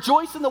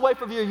 rejoice in the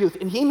wife of your youth.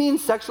 And he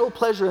means sexual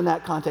pleasure in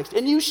that context.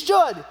 And you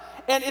should,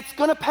 and it's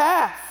going to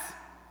pass.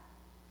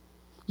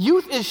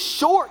 Youth is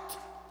short,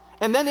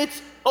 and then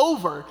it's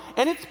over.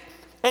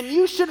 And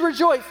you should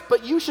rejoice,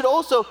 but you should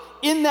also,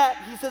 in that,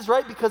 he says,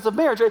 right, because of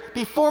marriage, right,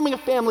 be forming a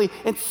family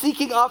and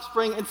seeking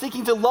offspring and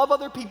seeking to love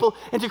other people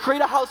and to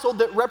create a household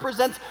that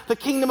represents the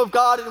kingdom of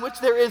God in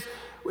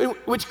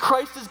which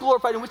Christ is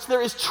glorified, in which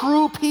there is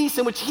true peace,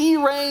 in which he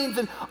reigns,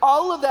 and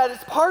all of that is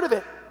part of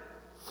it.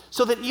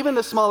 So that even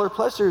the smaller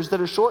pleasures that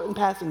are short and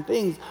passing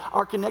things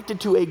are connected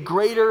to a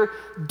greater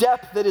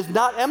depth that is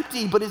not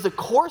empty, but is a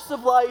course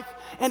of life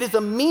and is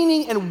a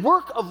meaning and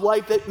work of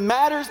life that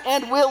matters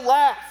and will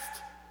last.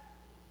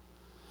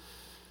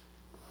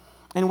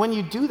 And when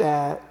you do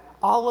that,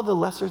 all of the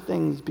lesser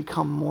things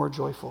become more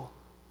joyful,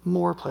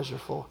 more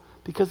pleasureful,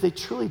 because they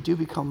truly do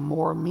become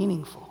more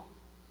meaningful.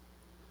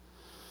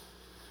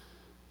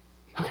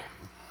 Okay.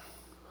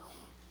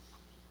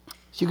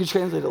 So you could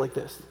translate it like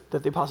this,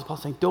 that the Apostle Paul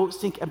is saying, don't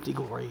seek empty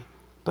glory,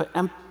 but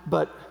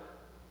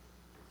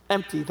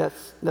empty,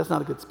 that's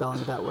not a good spelling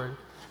of that word,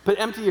 but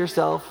empty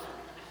yourself.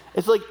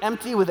 It's like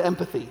empty with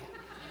empathy.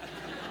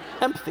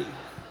 Empathy.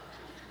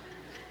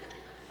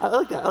 I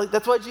like that.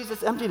 That's why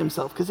Jesus emptied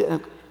himself.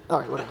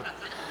 All right, whatever.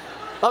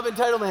 Of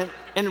entitlement,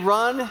 and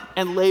run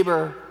and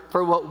labor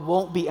for what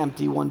won't be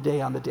empty one day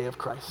on the day of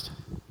Christ.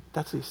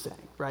 That's what he's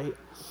saying, right?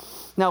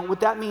 Now, what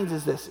that means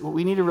is this. What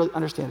we need to really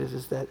understand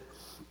is that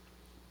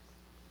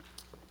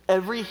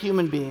every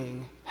human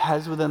being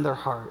has within their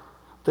heart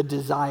the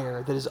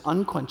desire that is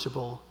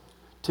unquenchable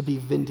to be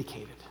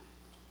vindicated,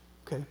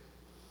 okay?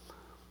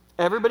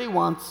 Everybody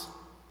wants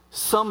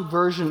some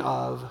version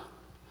of,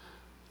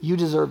 you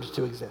deserved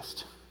to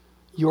exist.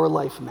 Your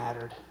life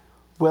mattered.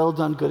 Well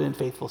done, good and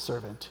faithful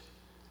servant.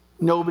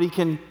 Nobody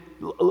can,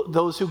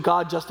 those who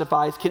God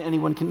justifies,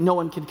 no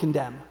one can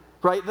condemn,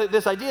 right?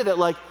 This idea that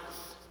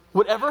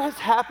whatever has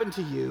happened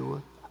to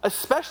you,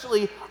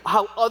 especially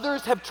how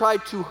others have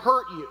tried to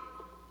hurt you,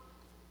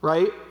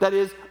 right? That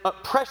is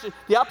oppression.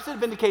 The opposite of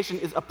vindication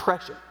is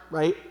oppression,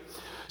 right?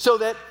 So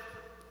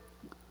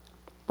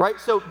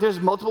there's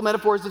multiple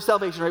metaphors of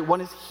salvation, right? One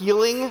is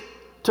healing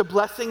to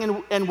blessing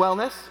and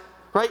wellness,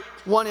 right?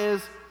 One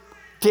is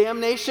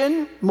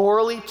damnation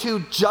morally to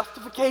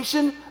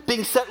justification,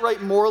 being set right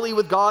morally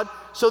with God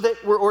so that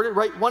we're ordered,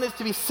 right? One is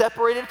to be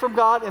separated from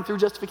God and through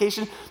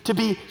justification to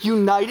be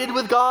united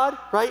with God,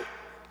 right?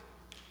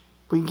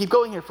 We can keep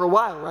going here for a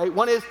while, right?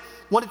 One is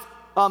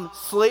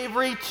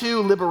slavery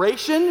to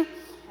liberation,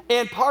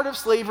 and part of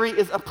slavery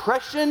is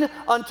oppression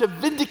unto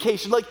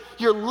vindication. Like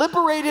you're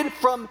liberated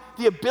from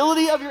the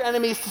ability of your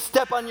enemies to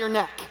step on your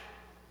neck,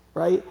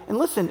 right? And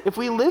listen, if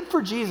we live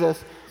for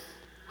Jesus,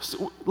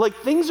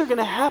 things are going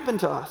to happen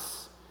to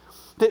us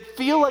that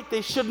feel like they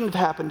shouldn't have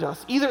happened to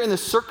us, either in the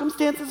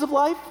circumstances of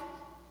life.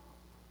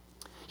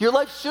 Your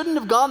life shouldn't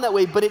have gone that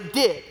way, but it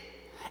did.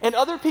 And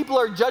other people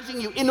are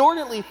judging you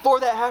inordinately for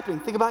that happening.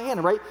 Think about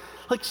Hannah, right?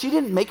 Like, she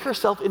didn't make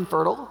herself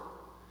infertile,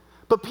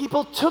 but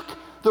people took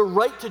the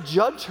right to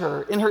judge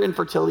her in her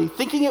infertility,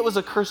 thinking it was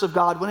a curse of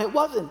God when it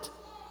wasn't.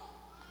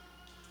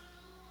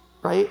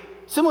 Right?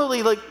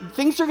 Similarly, like,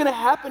 things are going to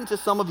happen to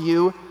some of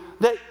you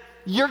that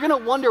you're going to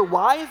wonder,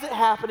 why is it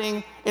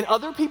happening? And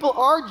other people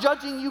are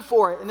judging you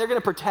for it. And they're going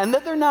to pretend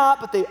that they're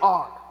not, but they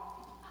are.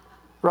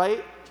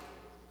 Right?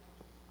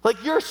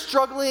 Like, you're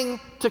struggling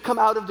to come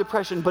out of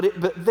depression, but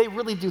they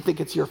really do think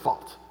it's your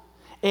fault.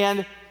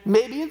 And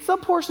maybe in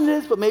some portion it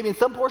is, but maybe in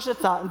some portion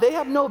it's not. And they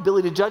have no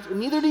ability to judge, and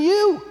neither do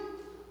you.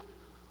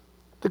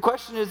 The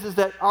question is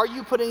that, are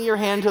you putting your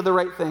hand to the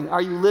right thing?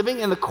 Are you living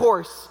in the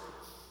course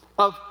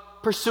of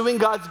pursuing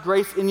God's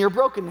grace in your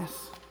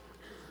brokenness?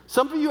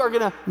 Some of you are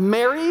going to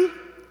marry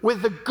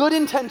with the good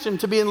intention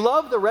to be in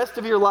love the rest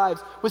of your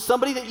lives with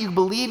somebody that you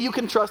believe you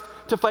can trust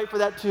to fight for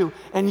that too,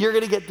 and you're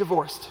going to get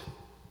divorced.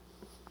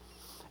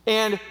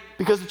 And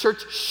because the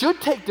church should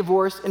take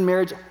divorce and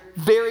marriage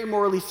very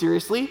morally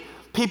seriously,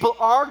 people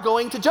are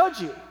going to judge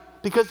you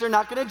because they're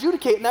not going to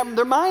adjudicate and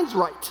their mind's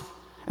right.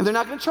 And they're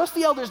not going to trust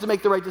the elders to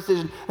make the right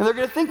decision. And they're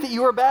going to think that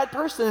you are a bad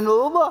person and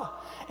blah, blah,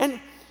 blah.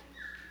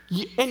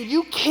 And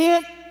you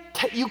can't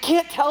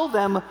tell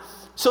them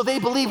so they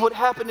believe what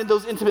happened in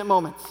those intimate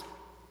moments.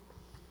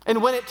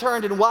 And when it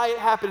turned and why it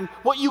happened,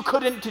 what you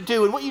couldn't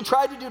do and what you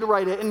tried to do to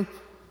right it and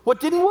what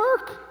didn't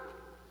work.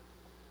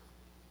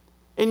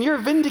 And your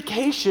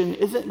vindication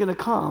isn't going to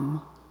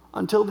come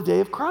until the day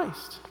of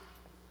Christ.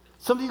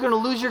 Some of you are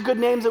going to lose your good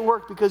names at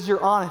work because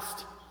you're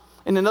honest.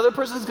 And another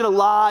person's going to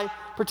lie,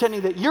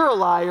 pretending that you're a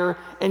liar,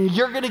 and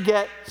you're going to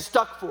get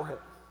stuck for it.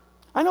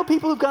 I know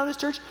people who've gone to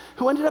this church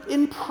who ended up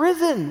in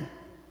prison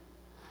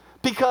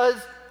because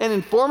an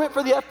informant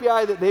for the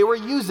FBI that they were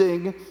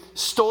using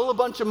stole a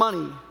bunch of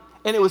money.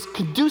 And it was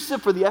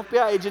conducive for the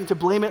FBI agent to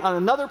blame it on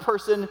another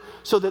person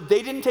so that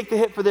they didn't take the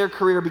hit for their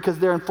career because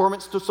their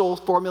informant stole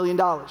 $4 million.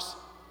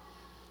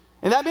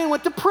 And that man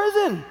went to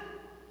prison.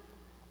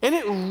 And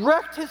it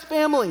wrecked his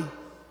family.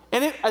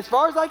 And it, as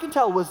far as I can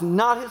tell, was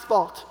not his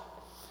fault.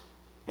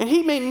 And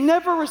he may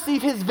never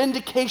receive his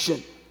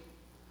vindication.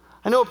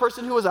 I know a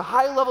person who was a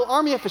high-level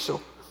army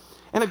official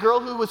and a girl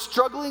who was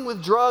struggling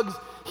with drugs.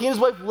 He and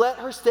his wife let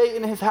her stay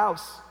in his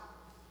house.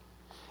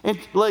 And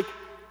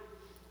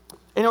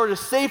in order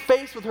to save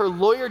face with her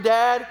lawyer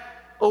dad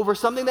over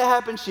something that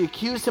happened, she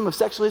accused him of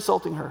sexually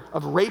assaulting her,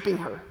 of raping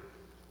her.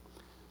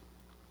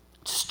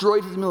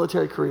 Destroyed his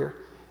military career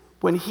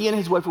when he and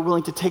his wife were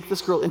willing to take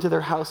this girl into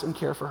their house and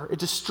care for her. It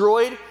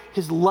destroyed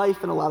his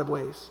life in a lot of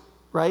ways,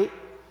 right?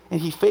 And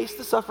he faced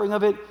the suffering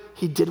of it.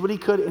 He did what he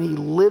could, and he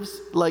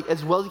lives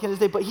as well as he can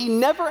today, but he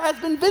never has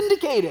been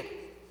vindicated.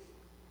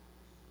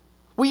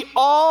 We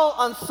all,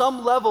 on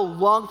some level,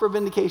 long for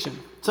vindication.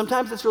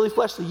 Sometimes it's really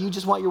fleshly. You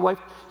just want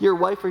your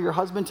wife or your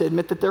husband to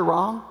admit that they're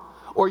wrong,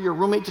 or your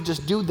roommate to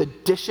just do the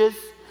dishes.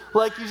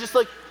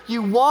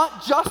 You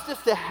want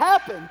justice to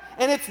happen,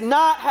 and it's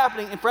not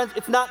happening. And friends,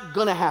 it's not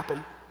going to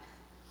happen.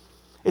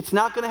 It's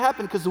not going to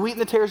happen because the wheat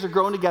and the tares are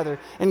growing together,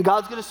 and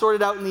God's going to sort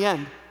it out in the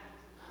end.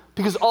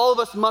 Because all of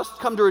us must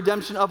come to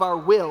redemption of our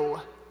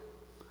will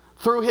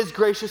through his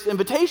gracious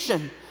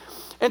invitation.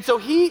 And so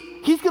he's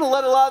going to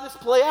let a lot of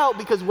this play out,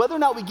 because whether or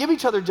not we give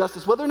each other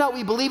justice, whether or not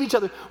we believe each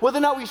other, whether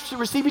or not we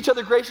receive each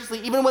other graciously,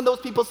 even when those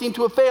people seem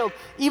to have failed,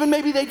 even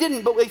maybe they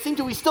didn't, but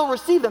we still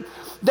receive them,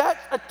 that's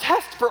a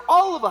test for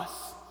all of us.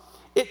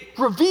 It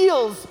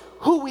reveals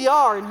who we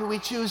are and who we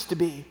choose to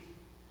be.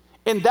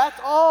 And that's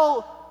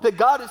all that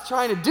God is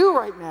trying to do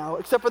right now,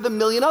 except for the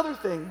million other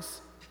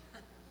things.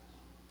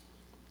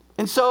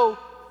 And so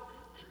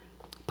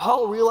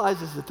Paul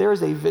realizes that there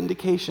is a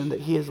vindication that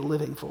he is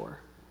living for,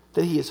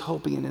 that he is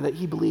hoping in, and that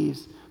he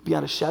believes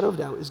beyond a shadow of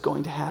doubt is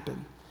going to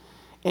happen.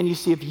 And you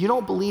see, if you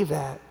don't believe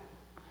that,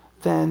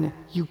 then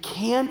you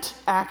can't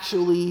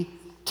actually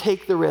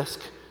take the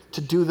risk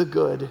to do the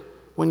good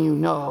when you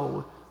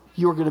know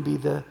you're going to be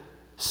the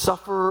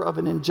sufferer of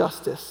an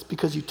injustice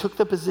because you took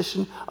the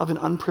position of an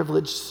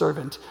unprivileged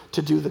servant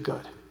to do the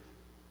good.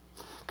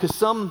 Because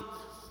some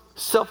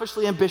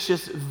selfishly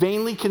ambitious,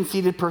 vainly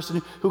conceited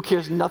person who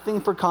cares nothing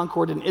for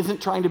concord and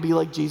isn't trying to be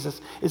like Jesus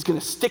is going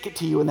to stick it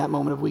to you in that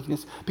moment of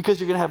weakness, because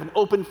you're going to have an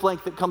open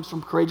flank that comes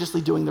from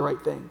courageously doing the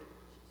right thing.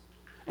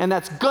 And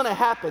that's going to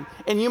happen.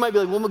 And you might be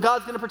like, well,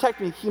 God's going to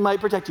protect me. He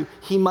might protect you.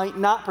 He might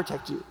not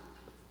protect you.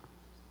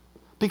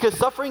 Because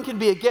suffering can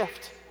be a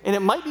gift, and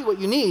it might be what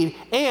you need.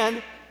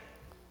 And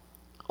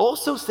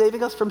also,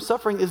 saving us from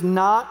suffering is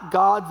not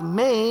God's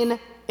main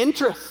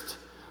interest.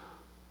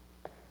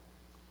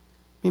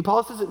 I mean,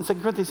 Paul says it in 2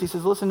 Corinthians. He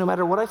says, listen, no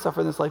matter what I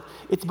suffer in this life,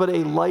 it's but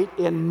a light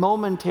and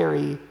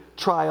momentary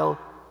trial.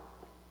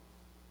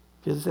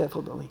 He doesn't say that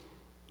flippantly.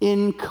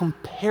 In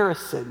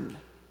comparison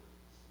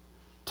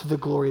to the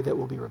glory that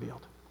will be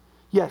revealed.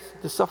 Yes,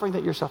 the suffering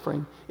that you're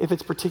suffering, if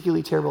it's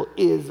particularly terrible,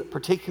 is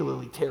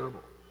particularly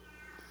terrible.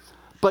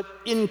 But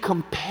in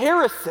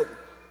comparison,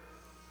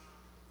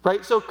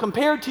 right? So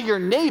compared to your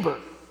neighbor,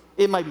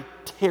 it might be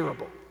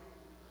terrible.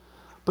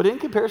 But in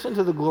comparison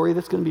to the glory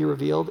that's going to be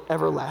revealed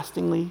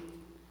everlastingly,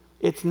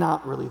 it's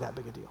not really that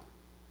big a deal.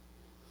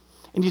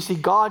 And you see,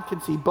 God can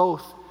see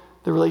both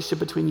the relationship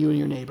between you and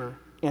your neighbor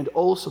and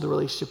also the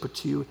relationship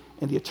between you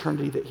and the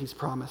eternity that he's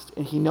promised.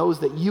 And he knows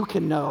that you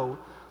can know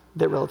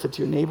that relative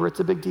to your neighbor it's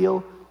a big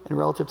deal, and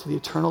relative to the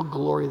eternal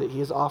glory that he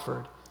has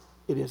offered,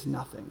 it is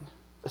nothing.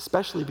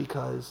 Especially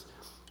because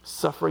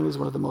suffering is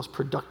one of the most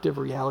productive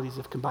realities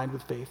if combined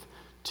with faith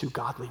to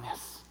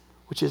godliness,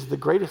 which is the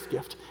greatest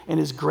gift and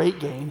is great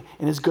gain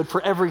and is good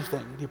for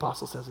everything, the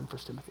apostle says in 1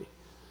 Timothy.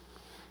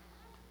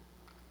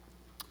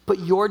 But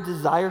your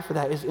desire for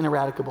that is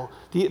ineradicable.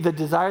 The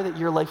desire that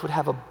your life would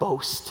have a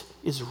boast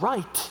is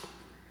right.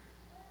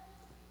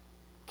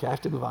 Okay, I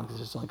have to move on because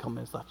there's only a couple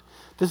minutes left.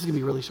 This is going to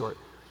be really short.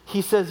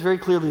 He says very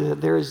clearly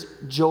that there is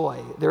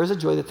joy. There is a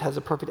joy that has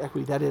a perfect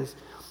equity. That is,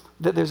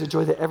 that there's a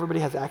joy that everybody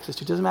has access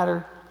to. It doesn't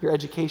matter your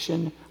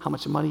education, how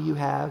much money you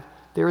have.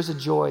 There is a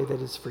joy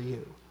that is for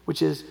you,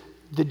 which is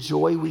the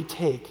joy we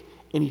take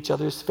in each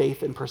other's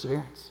faith and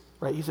perseverance,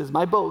 right? He says,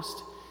 my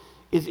boast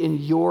is in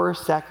your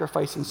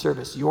sacrifice and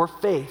service, your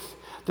faith,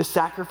 the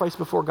sacrifice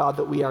before God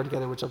that we are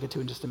together, which I'll get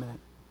to in just a minute.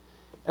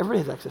 Everybody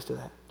has access to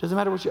that. Doesn't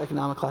matter what your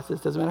economic class is,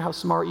 doesn't matter how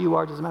smart you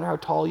are, doesn't matter how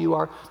tall you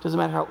are, doesn't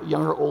matter how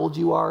young or old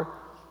you are.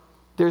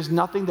 There's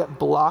nothing that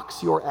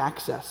blocks your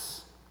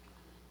access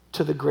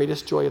to the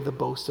greatest joy of the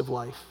boast of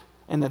life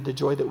and the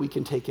joy that we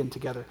can take in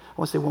together. I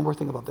want to say one more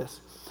thing about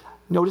this.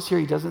 Notice here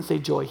he doesn't say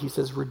joy, he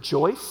says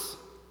rejoice,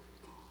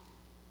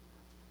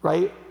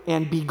 right?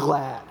 And be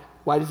glad.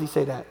 Why does he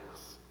say that?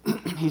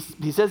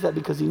 He says that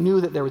because he knew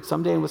that there would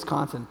someday in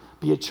Wisconsin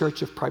be a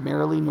church of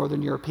primarily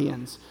Northern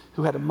Europeans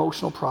who had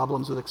emotional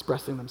problems with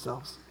expressing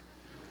themselves.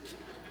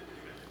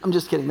 I'm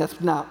just kidding. That's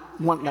not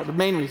the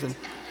main reason.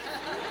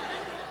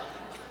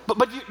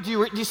 But do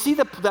you see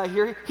that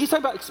here? He's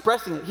talking about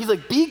expressing it. He's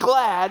like, be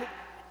glad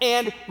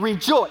and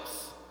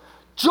rejoice.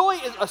 Joy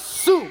is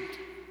assumed,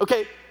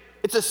 okay?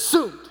 It's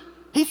assumed.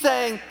 He's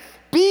saying,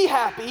 be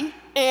happy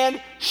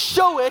and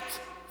show it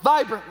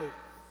vibrantly.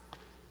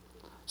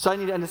 So I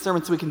need to end the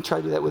sermon so we can try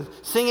to do that with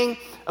singing.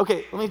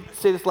 Okay, let me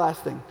say this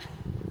last thing,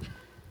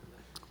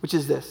 which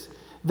is this,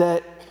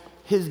 that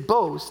his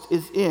boast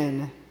is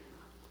in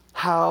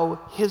how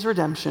his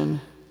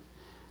redemption,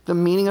 the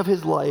meaning of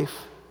his life,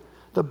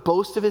 the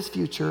boast of his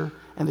future,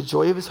 and the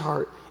joy of his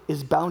heart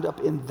is bound up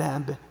in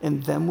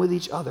them with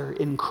each other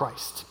in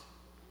Christ.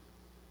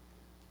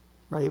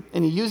 Right?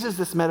 And he uses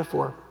this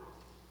metaphor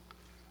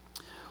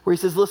where he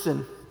says,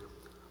 listen,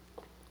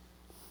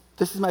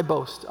 this is my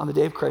boast on the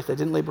day of Christ. I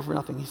didn't labor for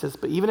nothing. He says,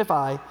 but even if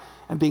I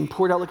am being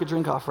poured out like a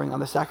drink offering on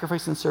the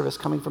sacrifice and service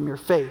coming from your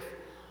faith,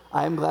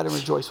 I am glad and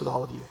rejoice with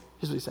all of you.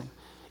 Here's what he's saying.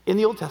 In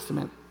the Old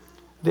Testament,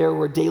 there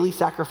were daily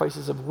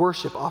sacrifices of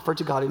worship offered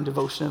to God in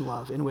devotion and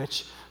love, in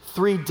which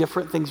 3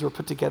 different things were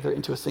put together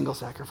into a single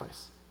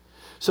sacrifice.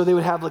 So they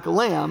would have like a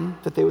lamb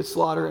that they would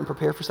slaughter and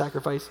prepare for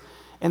sacrifice,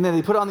 and then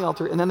they put it on the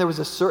altar, and then there was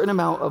a certain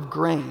amount of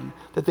grain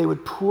that they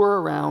would pour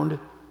around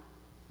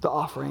the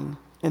offering,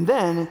 and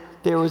then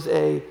there was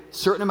a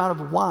certain amount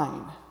of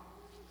wine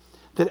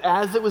that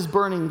as it was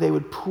burning, they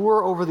would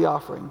pour over the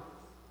offering,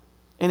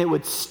 and it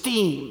would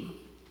steam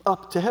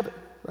up to heaven,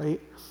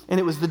 right? And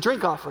it was the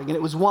drink offering, and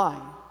it was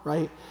wine,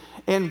 right?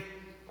 And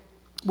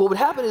what would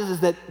happen is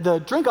that the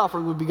drink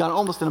offering would be gone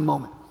almost in a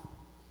moment.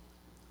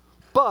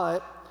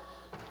 But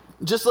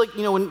just like,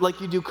 you know, when like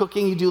you do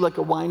cooking, you do like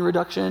a wine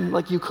reduction,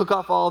 like you cook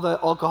off all the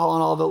alcohol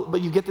and all the,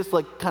 but you get this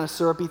like kind of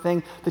syrupy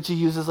thing that you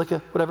use as like a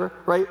whatever,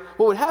 right?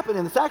 What would happen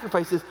in the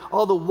sacrifice is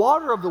all the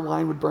water of the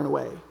wine would burn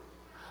away.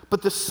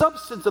 But the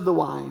substance of the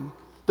wine,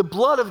 the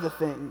blood of the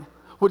thing,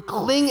 would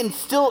cling and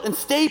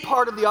stay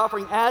part of the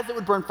offering as it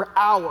would burn for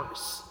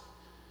hours.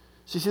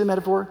 So you see the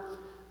metaphor?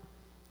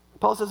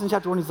 Paul says in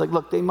chapter 1, he's like,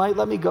 look, they might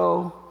let me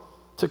go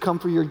to come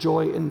for your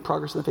joy and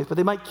progress in the faith, but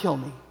they might kill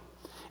me.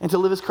 And to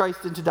live as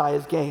Christ and to die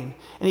as gain.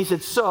 And he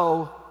said,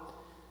 so,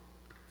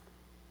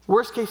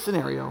 worst case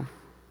scenario,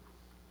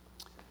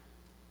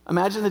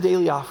 imagine the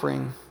daily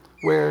offering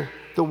where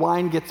the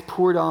wine gets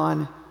poured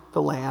on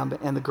the lamb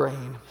and the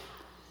grain.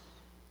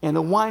 And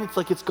the wine, it's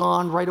like it's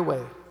gone right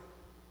away.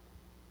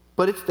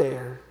 But it's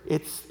there.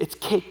 It's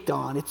caked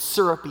on. It's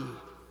syrupy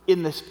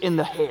in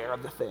the hair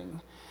of the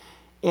thing.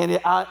 And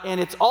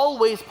it's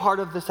always part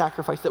of the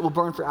sacrifice that will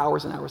burn for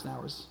hours and hours and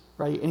hours,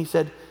 right? And he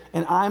said,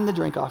 and I'm the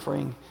drink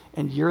offering,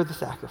 and you're the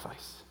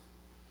sacrifice.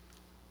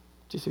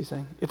 Do you see what he's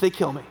saying? If they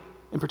kill me,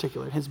 in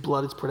particular, his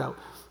blood is poured out.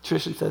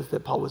 Tradition says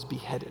that Paul was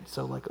beheaded,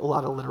 so like a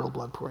lot of literal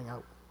blood pouring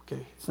out.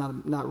 Okay, it's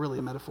not really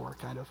a metaphor,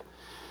 kind of.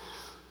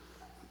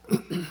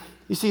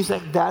 You see, he's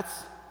like,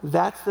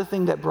 that's the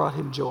thing that brought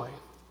him joy.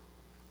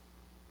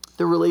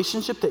 The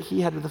relationship that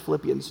he had with the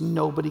Philippians,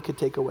 nobody could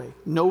take away.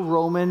 No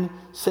Roman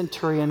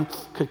centurion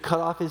could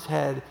cut off his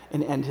head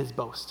and end his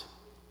boast.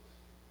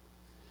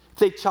 If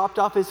they chopped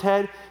off his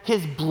head,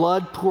 his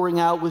blood pouring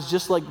out was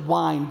just like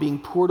wine being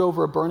poured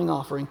over a burning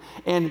offering,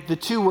 and the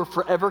two were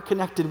forever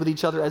connected with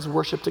each other as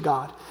worship to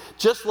God.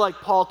 Just like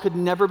Paul could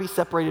never be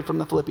separated from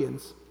the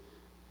Philippians.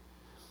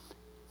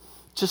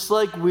 Just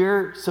like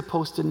we're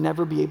supposed to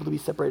never be able to be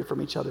separated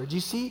from each other. Do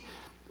you see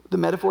the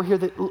metaphor here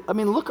that,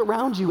 look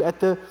around you at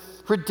the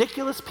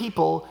ridiculous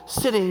people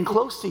sitting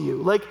close to you.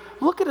 Like,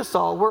 look at us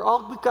all.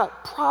 We've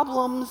got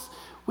problems.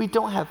 We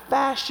don't have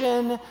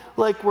fashion.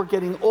 Like, we're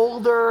getting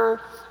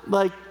older.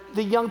 Like,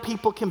 the young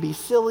people can be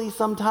silly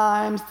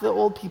sometimes. The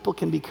old people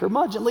can be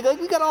curmudgeon. Like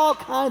we got all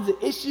kinds of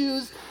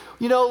issues,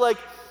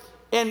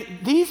 and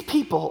these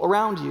people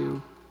around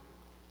you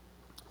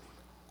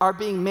are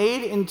being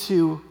made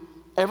into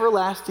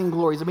everlasting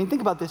glories. Think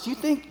about this. You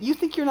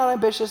think you're not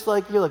ambitious?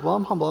 You're like, well,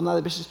 I'm humble. I'm not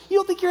ambitious. You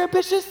don't think you're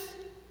ambitious?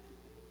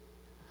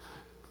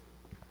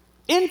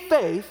 In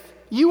faith,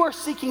 you are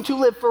seeking to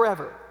live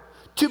forever,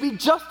 to be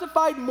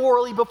justified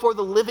morally before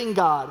the living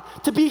God,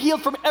 to be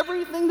healed from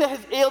everything that has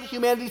ailed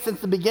humanity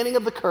since the beginning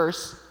of the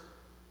curse,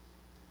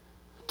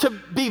 to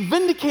be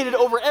vindicated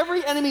over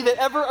every enemy that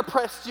ever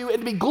oppressed you, and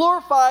to be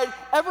glorified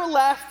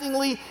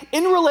everlastingly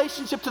in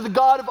relationship to the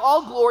God of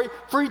all glory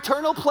for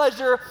eternal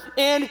pleasure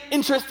and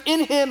interest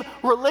in him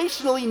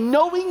relationally,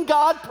 knowing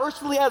God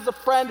personally as a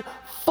friend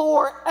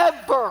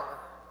forever.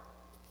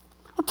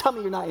 Don't tell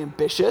me you're not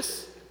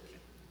ambitious.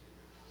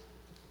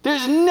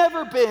 There's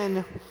never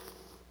been...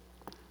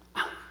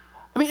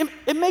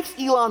 it makes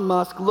Elon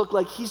Musk look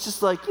like he's just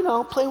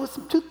playing with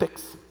some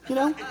toothpicks,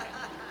 whatever,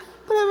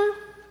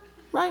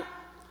 right?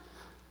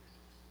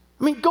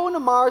 Going to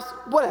Mars,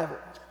 whatever.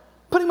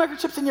 Putting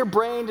microchips in your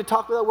brain to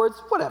talk without words,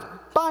 whatever.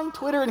 Buying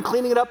Twitter and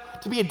cleaning it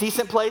up to be a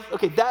decent place,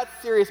 okay, that's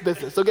serious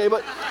business, okay?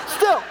 But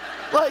still,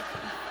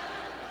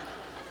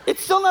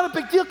 it's still not a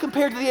big deal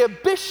compared to the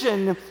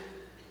ambition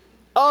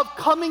of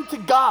coming to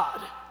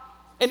God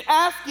and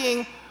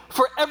asking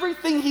for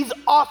everything he's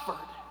offered.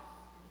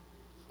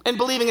 And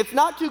believing it's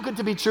not too good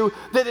to be true,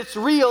 that it's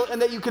real,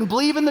 and that you can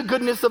believe in the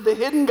goodness of the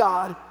hidden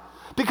God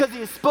because he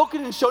has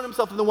spoken and shown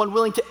himself as the one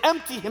willing to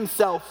empty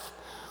himself,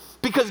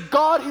 because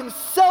God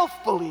himself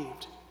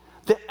believed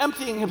that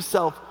emptying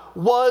himself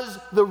was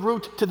the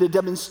route to the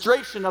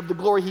demonstration of the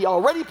glory he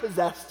already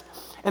possessed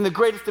and the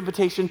greatest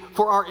invitation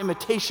for our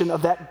imitation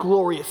of that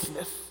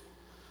gloriousness,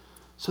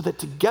 so that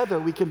together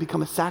we can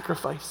become a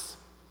sacrifice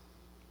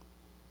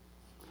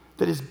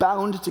that is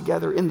bound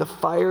together in the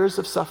fires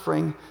of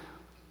suffering,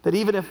 that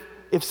even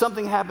if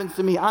something happens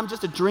to me, I'm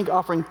just a drink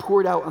offering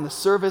poured out on the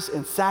service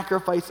and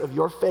sacrifice of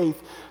your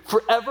faith,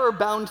 forever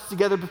bound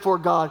together before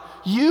God.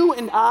 You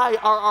and I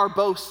are our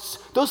boasts.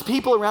 Those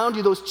people around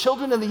you, those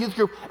children in the youth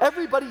group,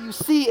 everybody you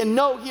see and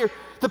know here,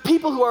 the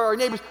people who are our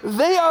neighbors,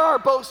 they are our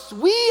boasts.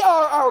 We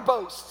are our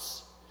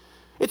boasts.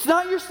 It's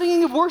not your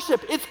singing of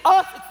worship. It's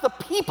us. It's the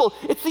people.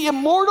 It's the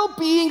immortal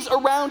beings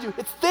around you.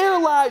 It's their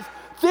lives,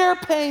 their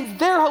pains,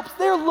 their hopes,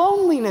 their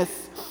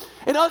loneliness.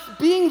 And us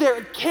being there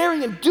and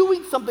caring and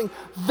doing something,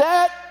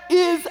 that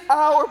is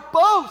our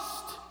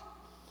boast.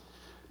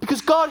 Because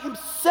God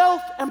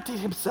himself emptied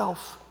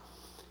himself,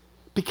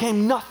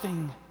 became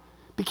nothing,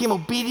 became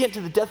obedient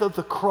to the death of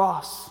the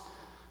cross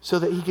so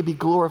that he could be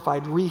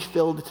glorified,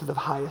 refilled to the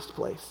highest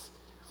place,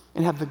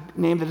 and have the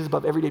name that is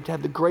above every name, to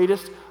have the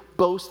greatest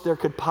boast there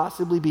could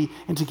possibly be,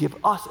 and to give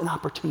us an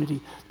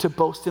opportunity to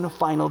boast in a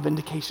final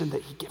vindication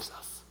that he gives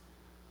us.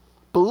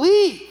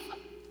 Believe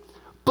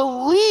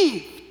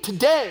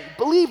today,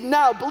 believe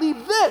now,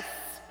 believe this.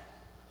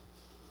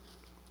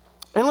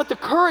 And let the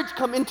courage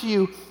come into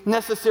you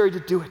necessary to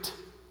do it.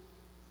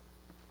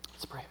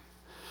 Let's pray.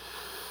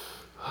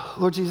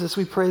 Lord Jesus,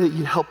 we pray that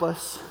you'd help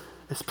us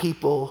as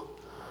people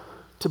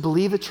to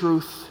believe the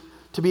truth,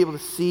 to be able to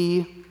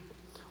see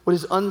what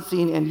is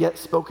unseen and yet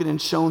spoken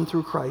and shown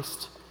through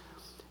Christ,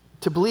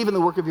 to believe in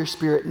the work of your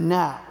Spirit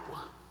now,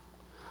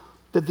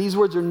 that these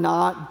words are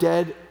not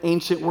dead,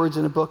 ancient words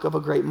in a book of a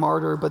great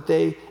martyr, but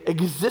they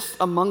exist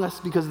among us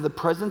because of the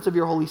presence of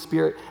your Holy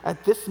Spirit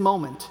at this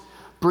moment,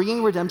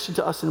 bringing redemption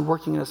to us and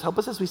working in us. Help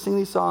us as we sing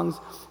these songs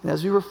and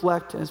as we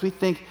reflect and as we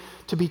think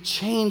to be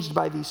changed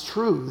by these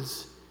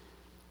truths,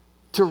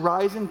 to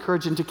rise in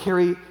courage and to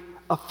carry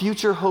a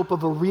future hope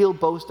of a real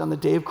boast on the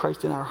day of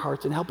Christ in our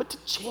hearts, and help it to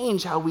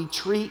change how we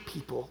treat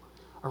people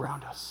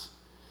around us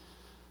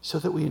so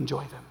that we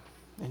enjoy them.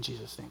 In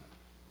Jesus' name,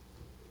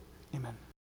 amen.